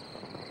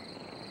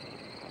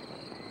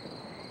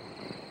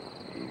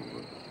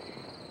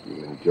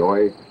 You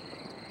enjoy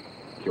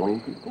killing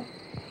people?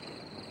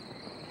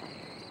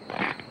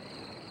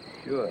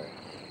 Sure.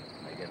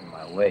 I get in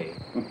my way.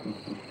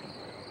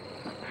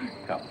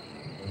 Come.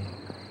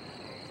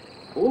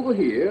 Over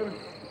here,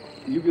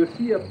 you will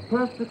see a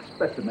perfect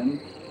specimen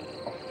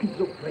of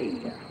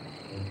schizophrenia.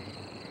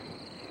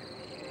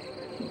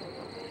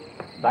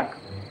 Back.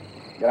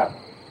 Get up.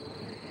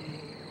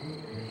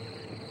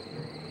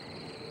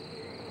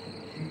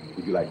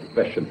 Would you like to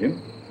question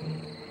him?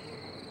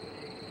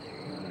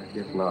 I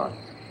guess not.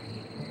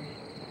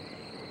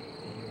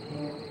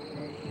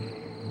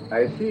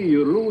 I see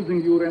you're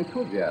losing your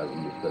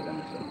enthusiasm, Mr.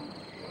 Denison.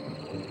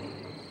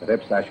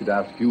 Perhaps I should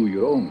ask you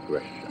your own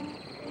question.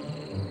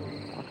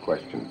 What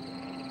question?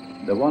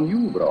 The one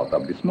you brought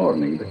up this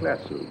morning in the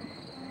classroom.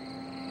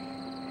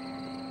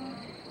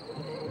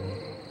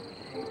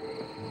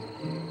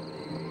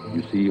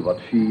 You see what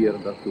fear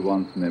does to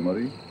one's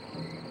memory?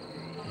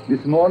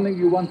 This morning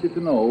you wanted to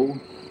know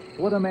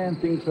what a man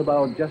thinks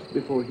about just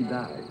before he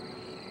dies.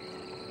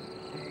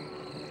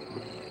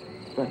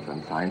 That's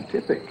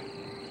unscientific.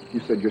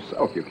 You said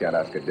yourself you can't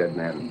ask a dead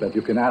man. But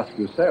you can ask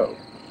yourself,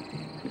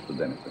 Mr.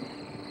 Denison.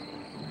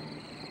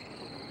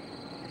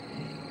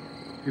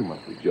 You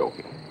must be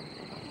joking.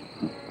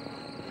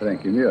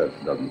 Frankie Mears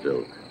doesn't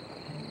joke.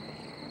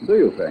 Do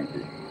you,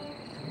 Frankie?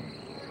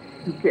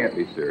 You can't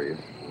be serious.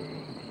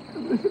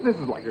 This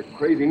is like a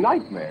crazy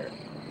nightmare.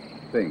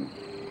 Think.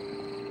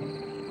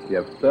 You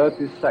have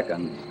 30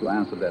 seconds to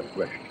answer that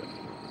question.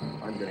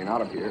 I'm getting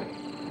out of here.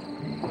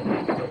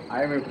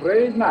 I'm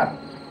afraid not,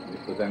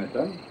 Mr.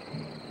 Denison.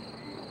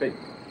 Speak.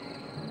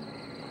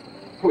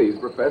 Please,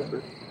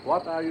 Professor.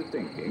 What are you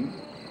thinking?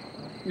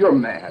 You're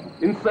mad.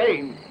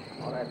 Insane.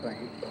 All right,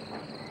 Frankie.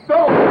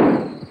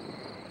 Don't!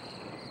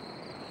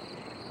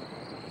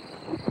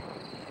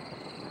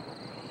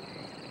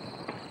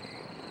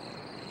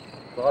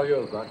 It's all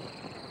yours, Doc.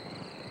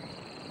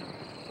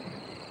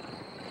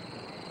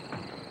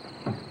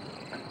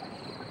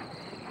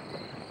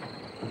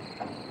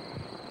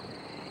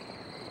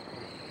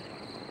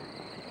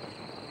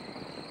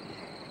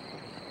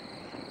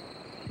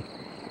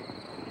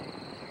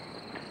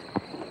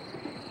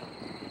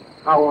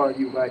 How are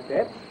you, my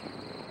pets?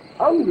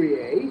 Hungry,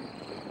 eh?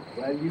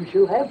 Well, you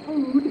shall have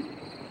food.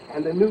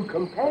 And a new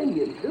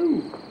companion,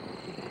 too.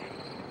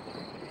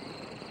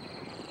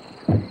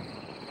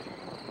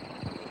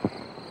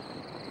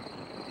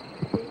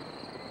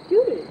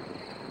 Judy.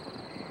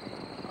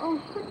 Oh,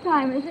 what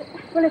time is it?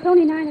 Well, it's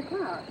only 9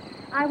 o'clock.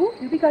 I woke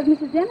you because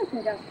Mrs.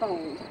 Dennison just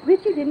phoned.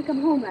 Richard didn't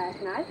come home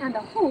last night, and the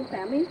whole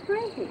family is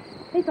frantic.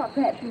 They thought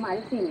perhaps you might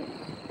have seen him.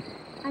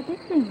 I did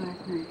see him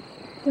last night.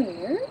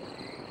 Where?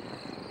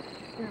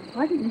 Well,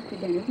 wasn't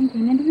Mr. Dennison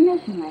came into the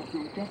mission last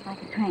night dressed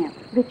like a tramp.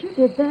 Richard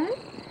did that?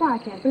 Why, I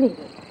can't believe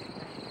it.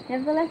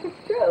 Nevertheless,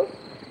 it's true.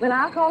 Well,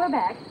 I'll call her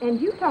back,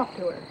 and you talk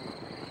to her.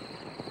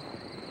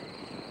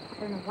 I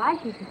don't know why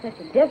she's in such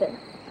a divot.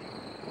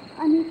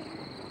 I mean,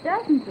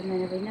 dozens of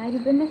men every night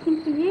have been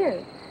missing for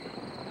years.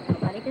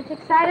 Nobody gets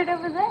excited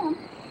over them.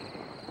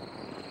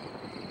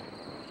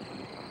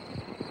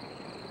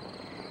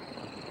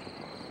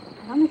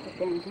 Well, Mrs.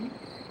 Dennison,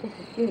 this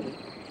is Judy.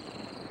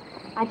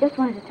 I just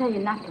wanted to tell you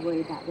not to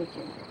worry about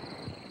Richard.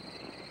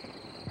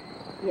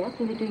 Yes,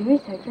 he was doing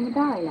research in the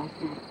Bowery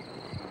last night.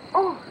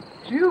 Oh,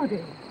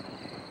 Judy,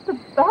 the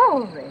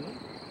Bowery.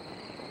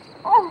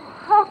 Oh,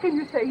 how can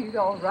you say he's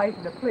all right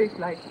in a place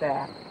like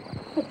that?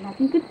 But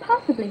nothing could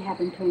possibly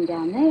happen to him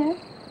down there.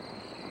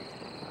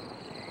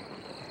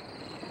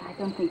 I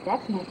don't think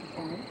that's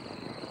necessary.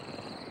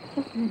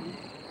 Just a minute.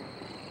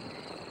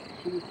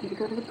 She wants me to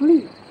go to the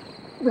police.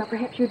 Well,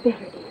 perhaps you'd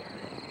better, dear.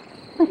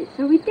 But it's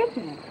so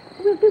ridiculous.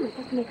 We'll do it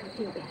just to make her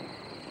feel better.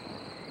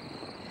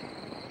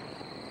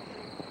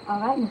 All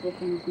right, Mrs.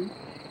 Dennison.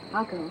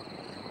 I'll go.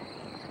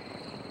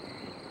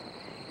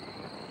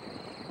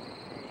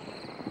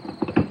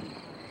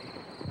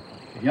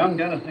 Did young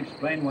Dennison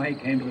explain why he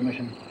came to the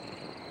mission?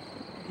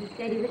 He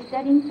said he was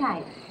studying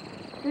type,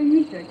 doing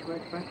research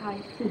work for a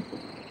college thesis.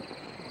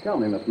 Tell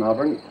me, Miss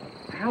Malvern,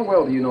 how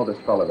well do you know this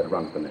fellow that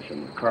runs the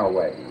mission, Carl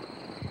Wagner?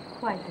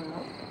 Quite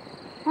well.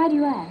 Why do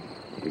you ask?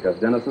 Because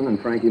Dennison and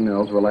Frankie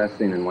Mills were last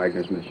seen in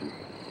Wagner's mission.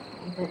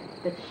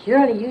 But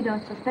surely you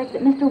don't suspect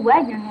that Mr.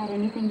 Wagner had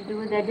anything to do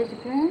with their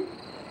disappearance?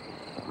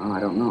 Well, I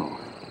don't know,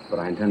 but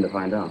I intend to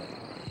find out.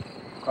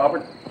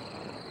 Crawford,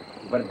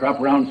 you better drop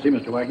around and see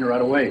Mr. Wagner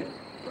right away.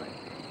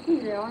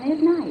 He's there only at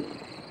night.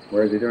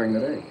 Where is he during the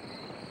day?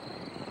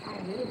 I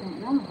really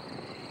don't know.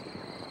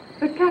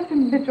 But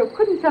Captain Mitchell,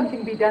 couldn't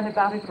something be done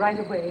about it right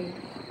away?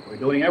 We're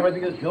doing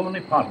everything that's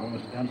humanly possible,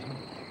 Mrs. Dennison.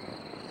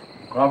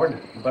 Crawford,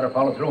 you better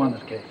follow through on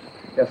this case.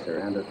 Yes, sir,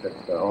 and if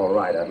it's all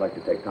right, I'd like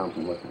to take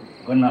Thompson with me.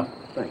 Good enough.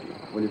 Thank you.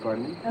 Will you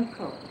pardon me? Of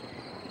course.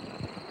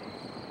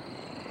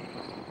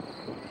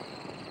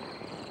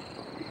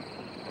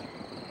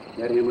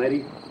 That him,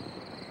 lady?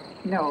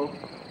 No.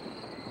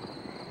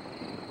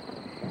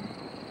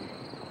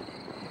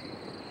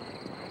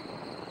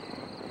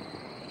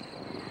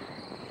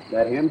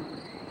 That him?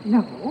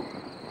 No.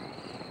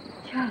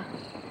 Charles.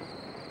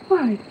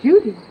 Why,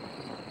 Judy,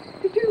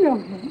 did you know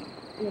him?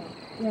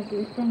 Yes, he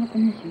was staying at the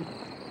mission.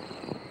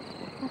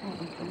 What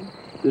happened to him?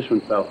 This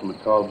one fell from a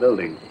tall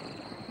building.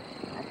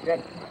 That's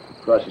dreadful.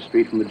 Across the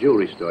street from the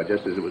jewelry store,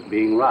 just as it was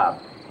being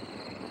robbed.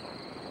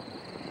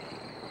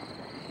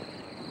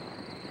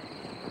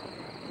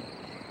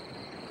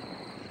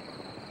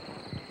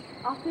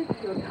 I'll fix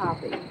you a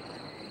copy.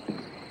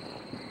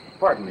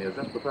 Pardon me, is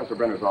this Professor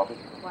Brenner's office?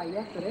 Why,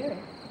 yes, it is.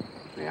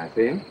 May I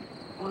see him?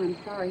 Oh, I'm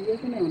sorry, he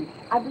isn't in.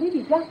 I believe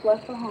he just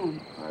left for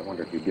home. I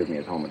wonder if you'd give me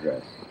his home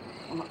address.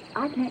 Oh,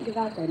 I can't give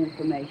out that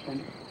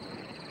information.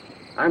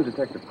 I'm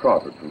Detective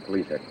Crawford from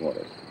Police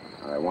Headquarters.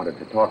 I wanted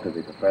to talk to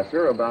the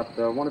professor about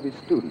one of his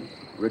students,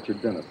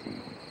 Richard Dennison.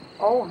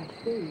 Oh, I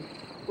see.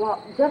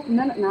 Well, just a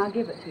minute and I'll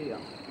give it to you.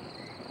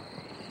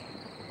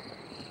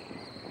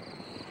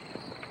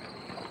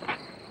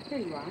 Here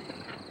you are.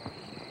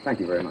 Thank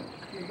you very much.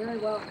 You're very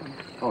welcome.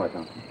 All right,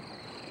 Thompson.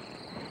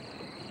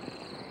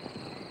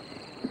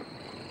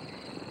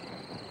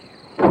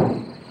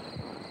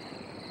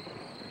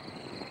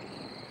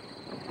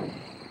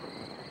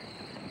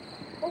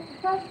 Oh,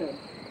 Professor,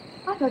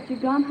 I thought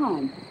you'd gone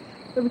home.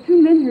 There were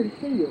 2 men here to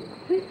see you.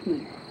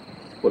 Policemen.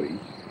 Police?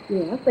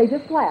 Yes, they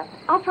just left.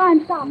 I'll try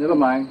and stop Never them.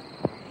 mind.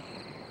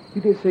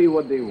 Did they say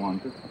what they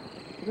wanted?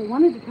 They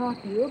wanted to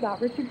talk to you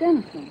about Richard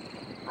Dennison.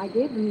 I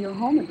gave them your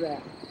home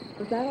address.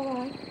 Was that all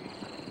right?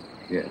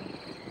 Yes.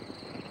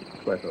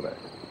 Quite all right.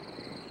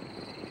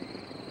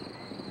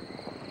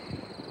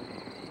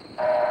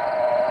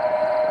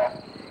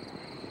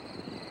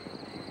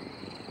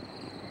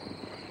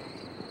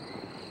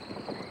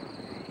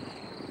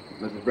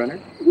 Mrs. Brenner,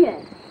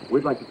 Yes.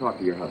 we'd like to talk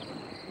to your husband.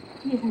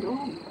 He isn't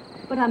home,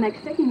 but I'm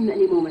expecting him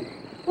any moment.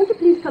 Won't you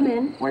please come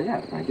in? Why,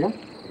 yes, thank you.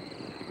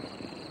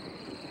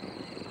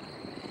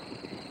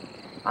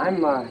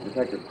 I'm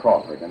Detective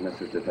Crawford, and this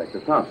is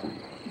Detective Thompson.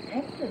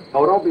 Detective?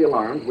 Oh, don't be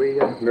alarmed. We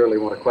merely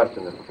want to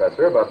question the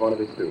professor about one of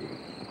his students.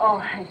 Oh,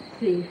 I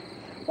see.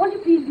 Won't you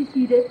please be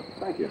seated?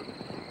 Thank you.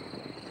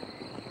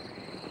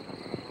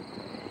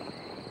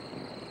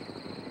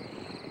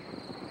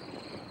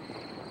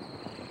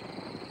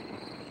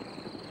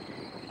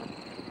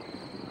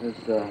 Is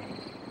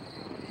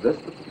this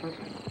the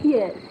professor?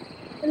 Yes.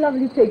 A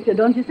lovely picture,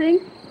 don't you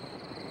think?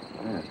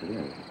 Yes, it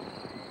is.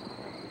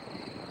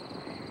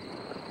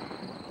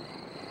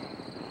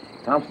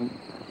 Thompson.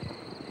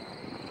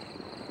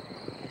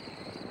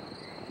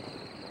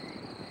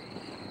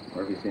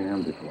 Where have you seen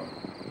him before?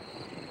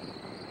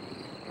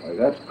 Why,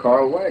 that's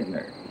Carl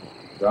Wagner,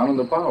 down in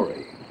the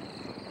Bowery.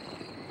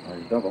 Or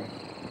his double.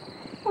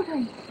 What are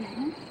you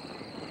saying?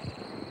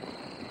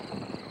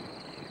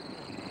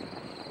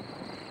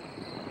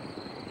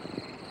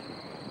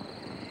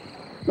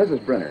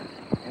 Mrs. Brenner,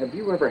 have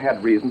you ever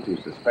had reason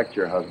to suspect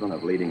your husband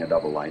of leading a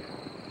double life?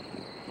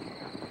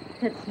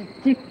 That's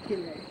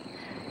ridiculous.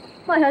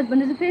 My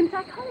husband is a famed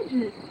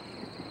psychologist.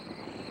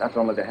 That's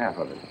only the half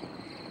of it.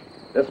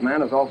 This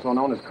man is also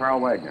known as Carl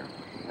Wagner,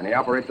 and he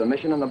operates a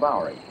mission in the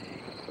Bowery,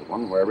 the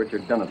one where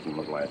Richard Dennison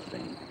was last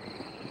seen.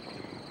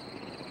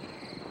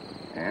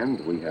 And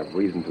we have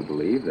reason to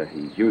believe that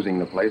he's using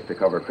the place to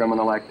cover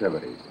criminal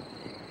activities.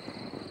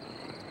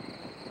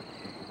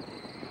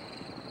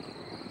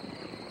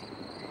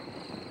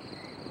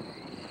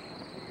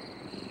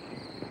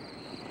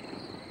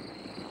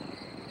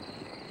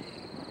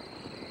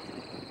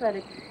 That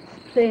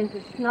explains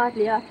his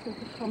nightly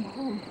absences from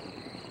home.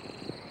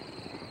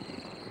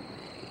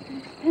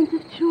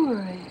 Expensive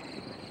jewelry.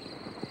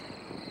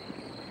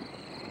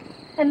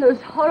 And those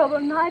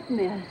horrible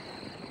nightmares.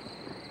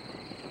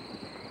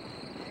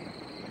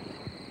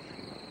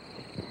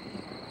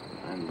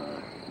 I'm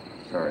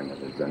sorry,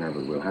 Mrs. Brenner,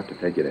 but we'll have to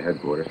take you to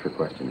headquarters for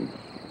questioning.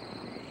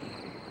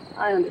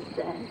 I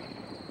understand.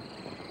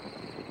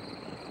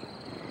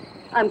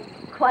 I'm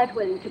quite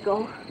willing to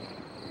go.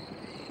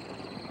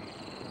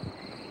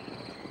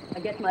 I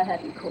get my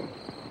hat and coat.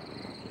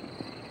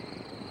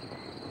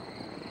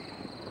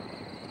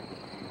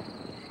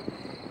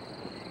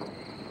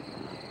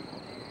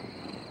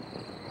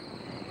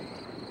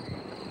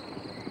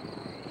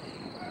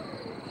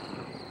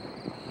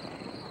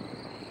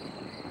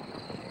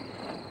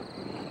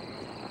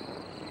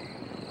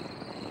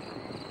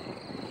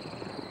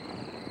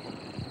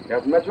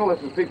 Captain Mitchell, this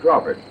is Pete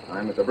Crawford.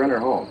 I'm at the Brenner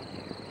home.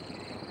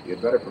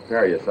 You'd better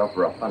prepare yourself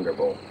for a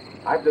thunderbolt.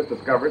 I've just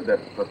discovered that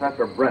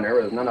Professor Brenner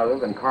is none other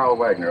than Carl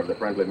Wagner of the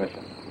Friendly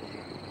Mission.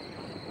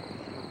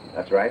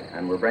 That's right,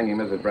 and we're bringing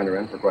Mrs. Brenner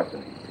in for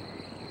questioning.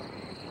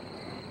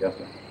 Yes,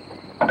 sir.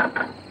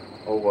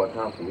 Oh,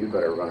 Thompson, you'd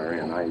better run her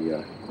in. I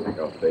think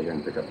I'll stay here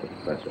and pick up the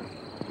professor.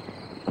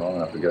 Long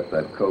enough to get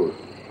that coat.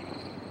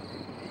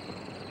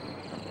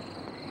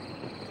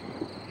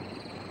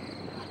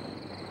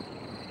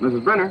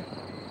 Mrs. Brenner?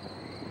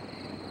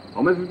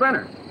 Oh, Mrs.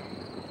 Brenner.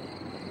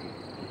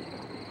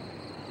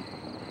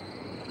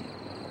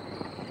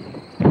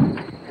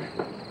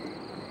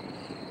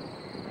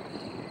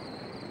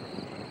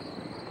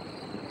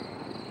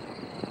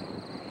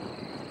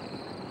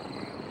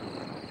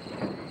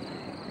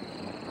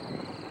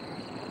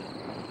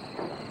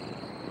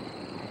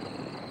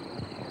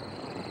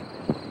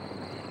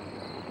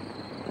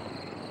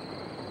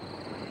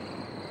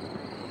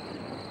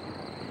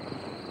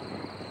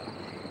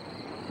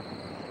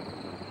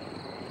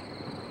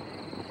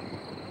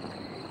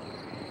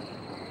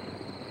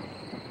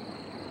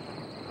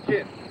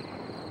 Jim,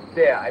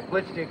 there, I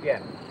blitzed you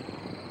again.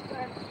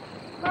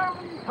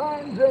 7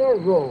 times in a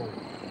row.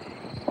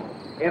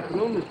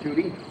 Afternoon, Miss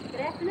Judy. Good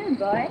afternoon,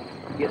 boy.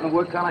 Getting the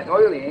work kind of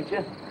oily, ain't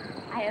you?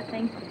 I have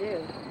things to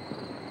do.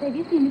 Say, have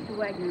you seen Mr.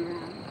 Wagner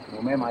around?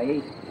 Well, ma'am, I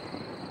ate.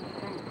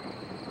 Thanks.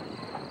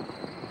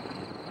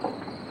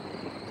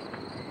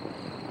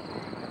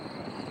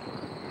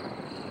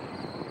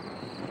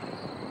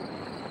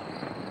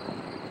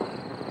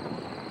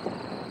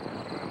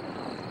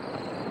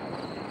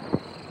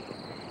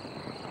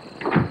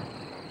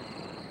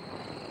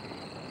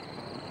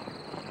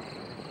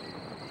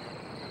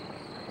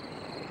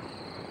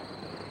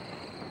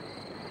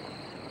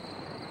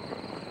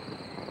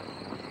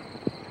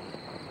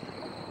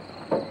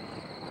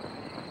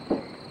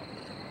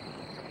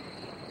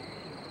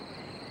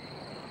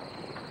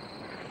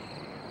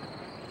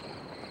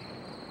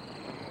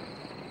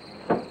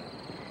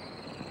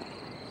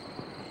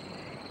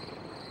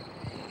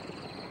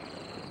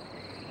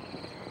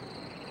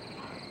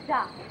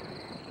 Doc.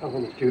 Hello,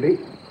 Miss Judy.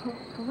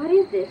 What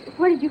is this?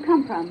 Where did you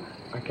come from?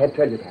 I can't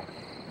tell you that.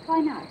 Why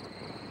not?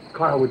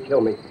 Carl would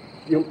kill me.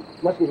 You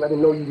mustn't let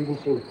him know you've even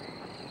seen it.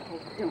 Oh,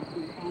 don't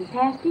be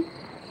fantastic.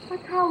 Why,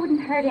 Carl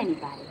wouldn't hurt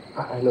anybody.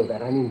 I know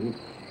that. I mean,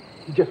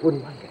 he just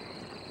wouldn't like it.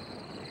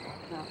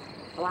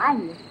 Well,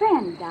 I'm your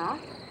friend, Doc.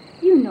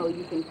 You know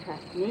you can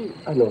trust me.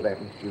 I know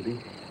that, Miss Judy.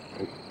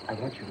 And I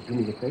want you to do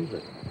me a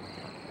favor.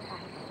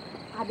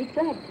 I'd be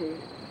glad to.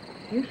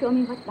 You show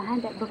me what's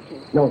behind that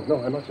bookcase. No,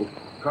 I mustn't.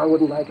 Carl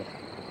wouldn't like it.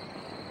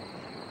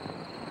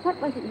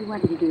 What was it you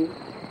wanted to do?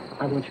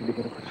 I want you to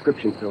get a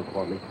prescription filled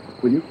for me.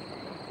 Will you?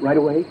 Right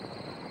away?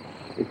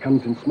 It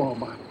comes in small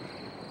bottles.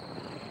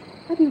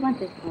 What do you want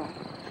this for?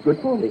 It's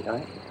good for me.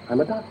 I'm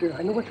a doctor.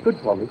 I know what's good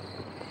for me.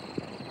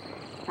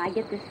 If I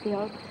get this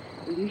filled,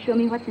 will you show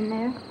me what's in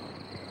there?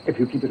 If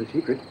you keep it a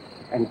secret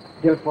and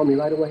get it for me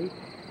right away.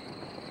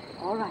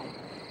 All right.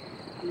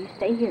 You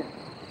stay here.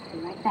 I'll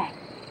be right back.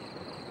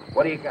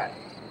 What do you got?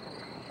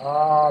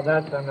 Oh,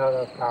 that's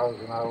another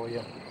 1,000, are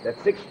you?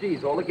 That's 6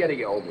 G's altogether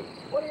you owe me.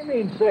 What do you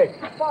mean 6?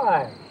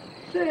 5.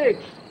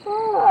 6.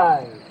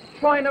 5.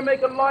 Trying to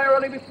make a liar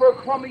out of me for a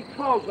crummy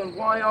 1,000.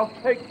 Why, I'll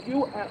take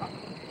you and...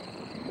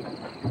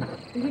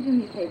 Will you do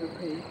me a favor,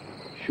 please?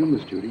 Sure,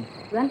 Miss Judy.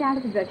 Run down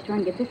to the drugstore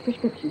and get this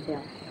prescription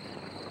filled.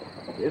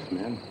 Yes,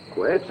 ma'am.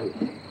 Go ahead, sir.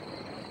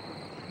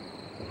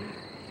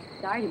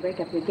 Sorry to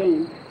break up your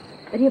game,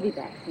 but he'll be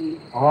back soon.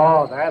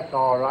 Oh, that's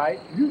all right.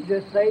 You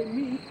just saved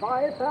me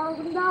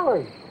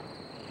 $5,000.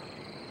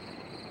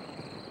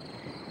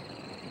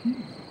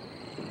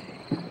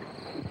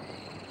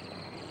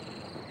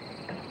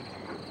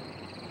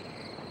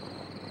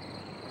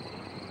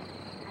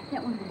 I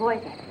sent one of the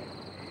boys after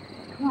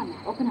it. Come on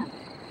now, open up.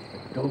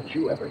 Don't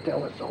you ever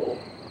tell a soul.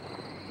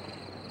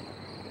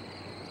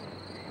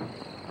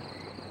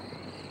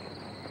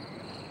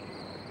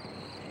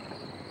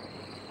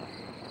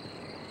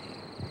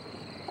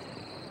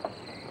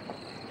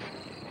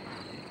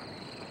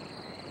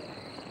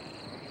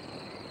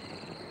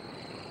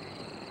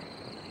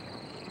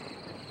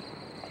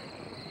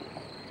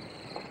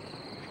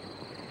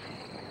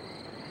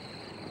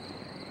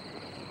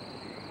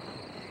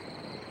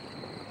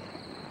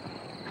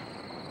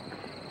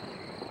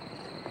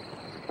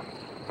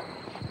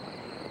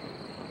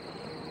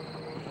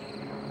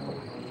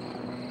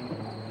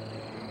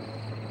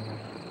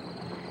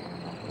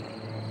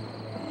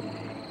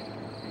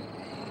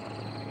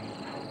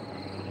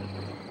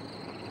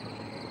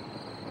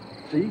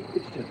 See?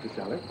 It's just a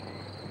cellar.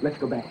 Let's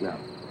go back now.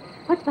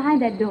 What's behind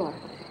that door?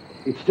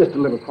 It's just a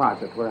little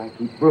closet where I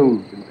keep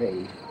brooms and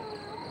things.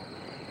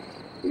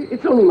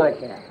 It's only my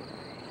cat.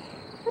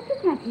 But you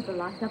can't keep her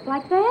locked up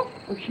like that.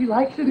 Oh, she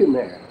likes it in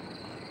there.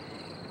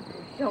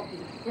 Don't be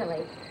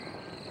silly.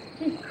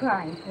 She's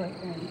crying, poor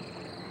thing.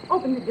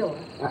 Open the door.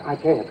 I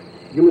can't.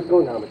 You must go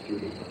now, Miss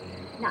Judy.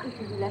 Not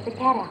until you let the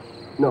cat out.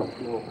 No.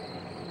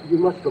 You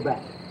must go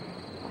back.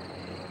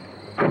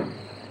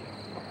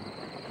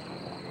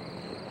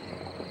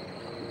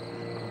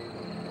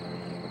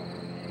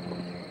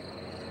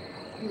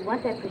 You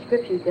want that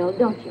prescription filled,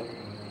 don't you?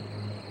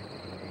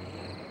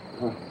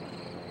 Huh.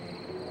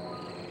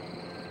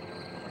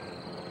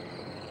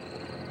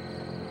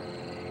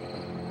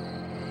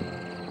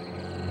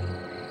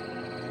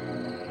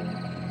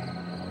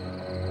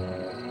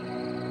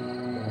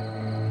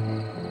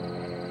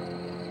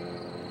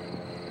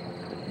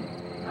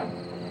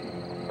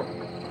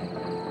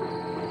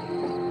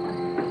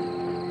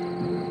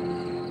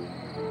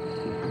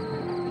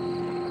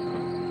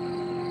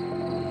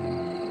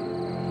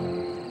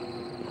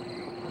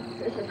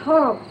 This is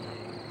horrible.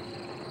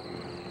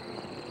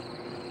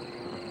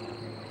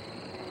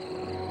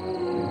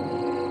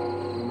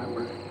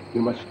 Remember,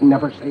 you must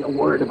never say a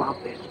word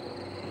about this.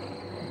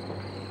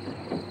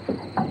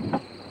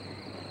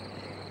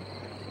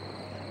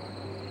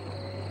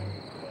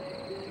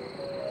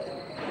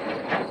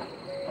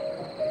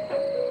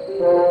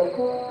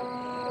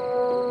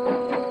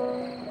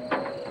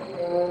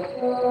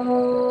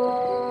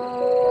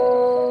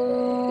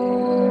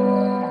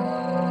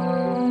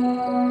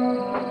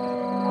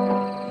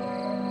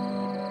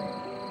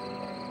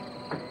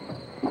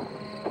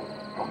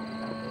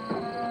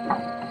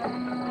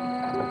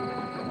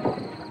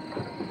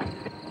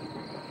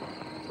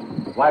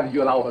 Why did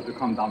you allow her to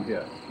come down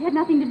here? He had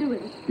nothing to do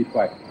with it. Keep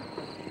quiet.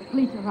 The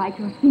police are right.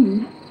 You're a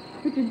fiend.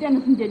 Richard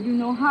Dennison did you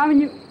no harm,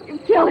 and you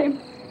killed him.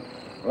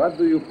 What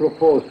do you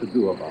propose to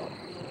do about it?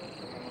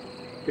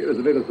 Here is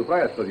a little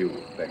surprise for you,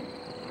 Frank.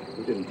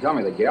 You didn't tell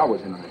me the gal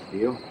was in on this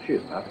deal. She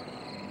is not.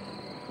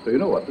 So you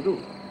know what to do.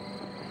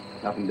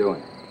 Nothing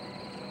doing.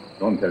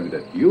 Don't tell me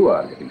that you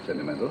are getting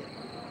sentimental.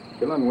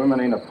 Killing women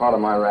ain't a part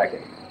of my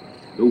racket.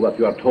 Do what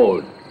you are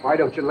told. Why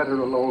don't you let her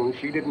alone?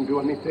 She didn't do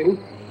anything.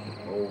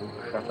 Oh,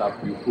 shut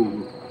up, you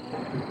fool.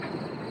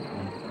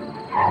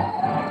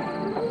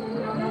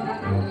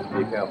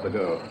 Take care of the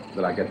girl,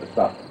 till I get the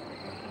stuff.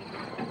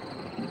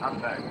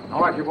 Outside.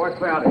 All right, you boys,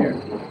 play out of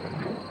here.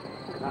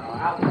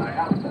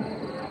 Outside.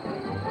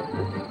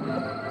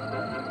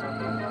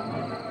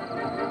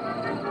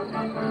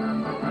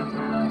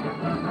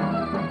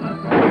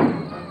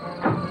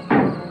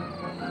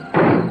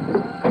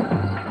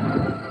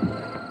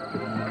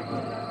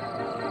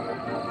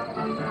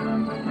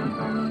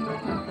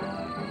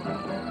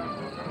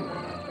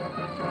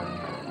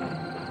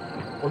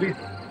 Police.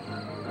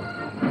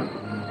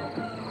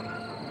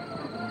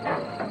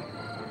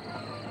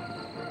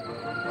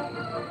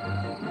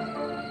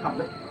 Come,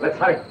 let's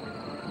hurry.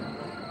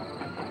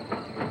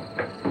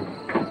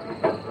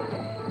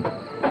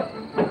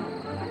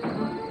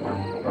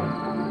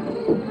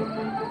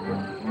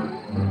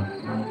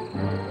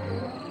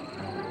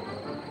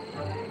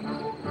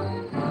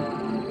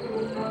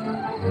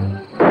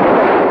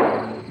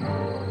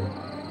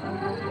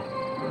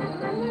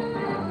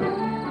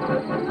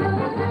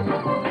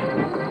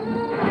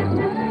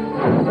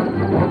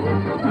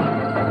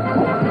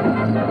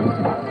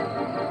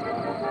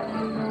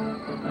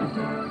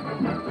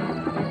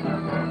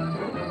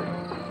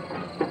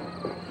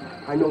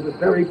 know the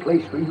very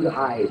place for you to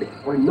hide,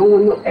 where no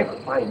one will ever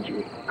find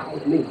you. Come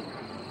with me.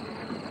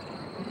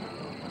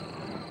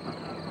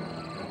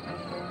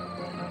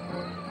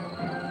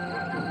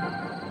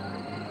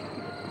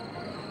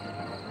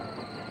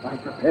 I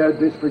prepared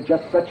this for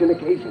just such an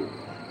occasion.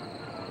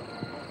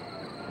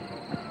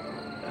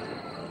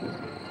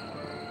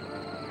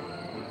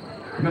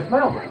 Miss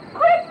Melvin.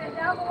 Quick, they're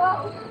down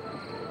below.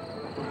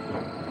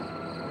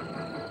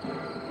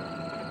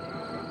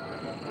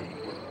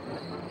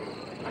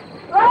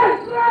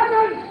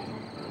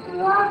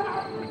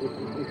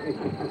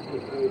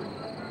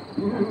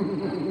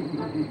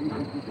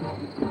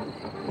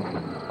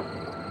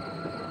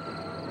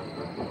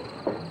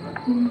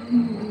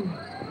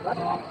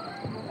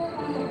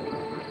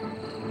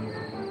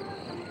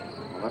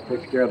 That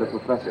takes care of the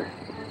professor.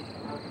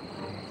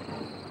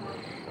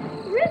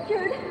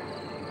 Richard.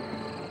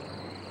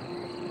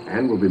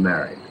 And we'll be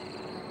married.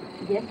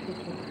 Yes,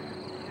 Richard.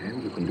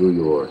 And you can do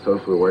your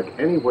social work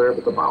anywhere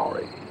but the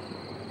Bowery.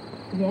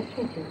 Yes,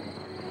 Richard.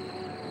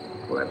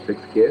 We'll have 6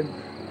 kids,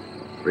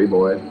 3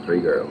 boys and 3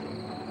 girls.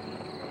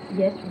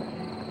 Yes, Richard.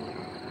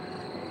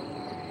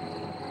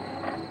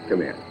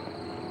 Come here.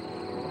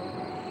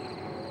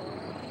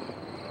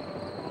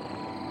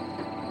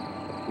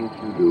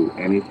 Can't you do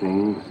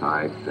anything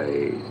besides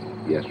say,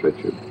 yes,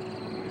 Richard?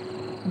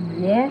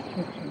 Yes,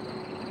 Richard.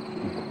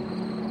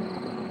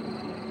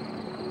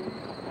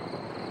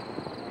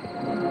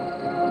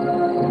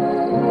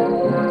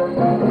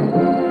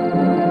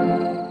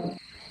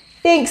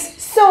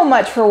 Thanks so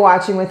much for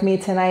watching with me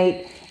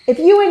tonight. If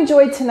you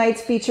enjoyed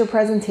tonight's feature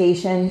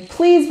presentation,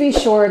 please be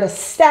sure to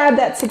stab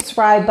that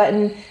subscribe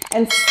button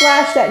and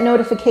slash that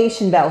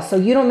notification bell so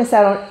you don't miss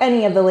out on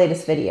any of the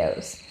latest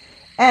videos.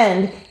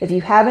 And if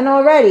you haven't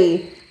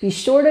already, be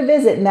sure to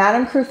visit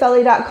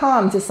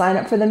madamcrufeli.com to sign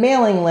up for the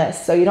mailing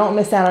list so you don't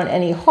miss out on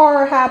any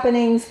horror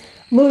happenings,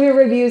 movie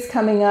reviews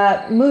coming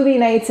up, movie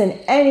nights, and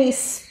any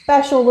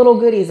special little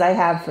goodies I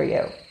have for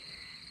you.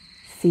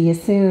 See you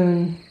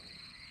soon.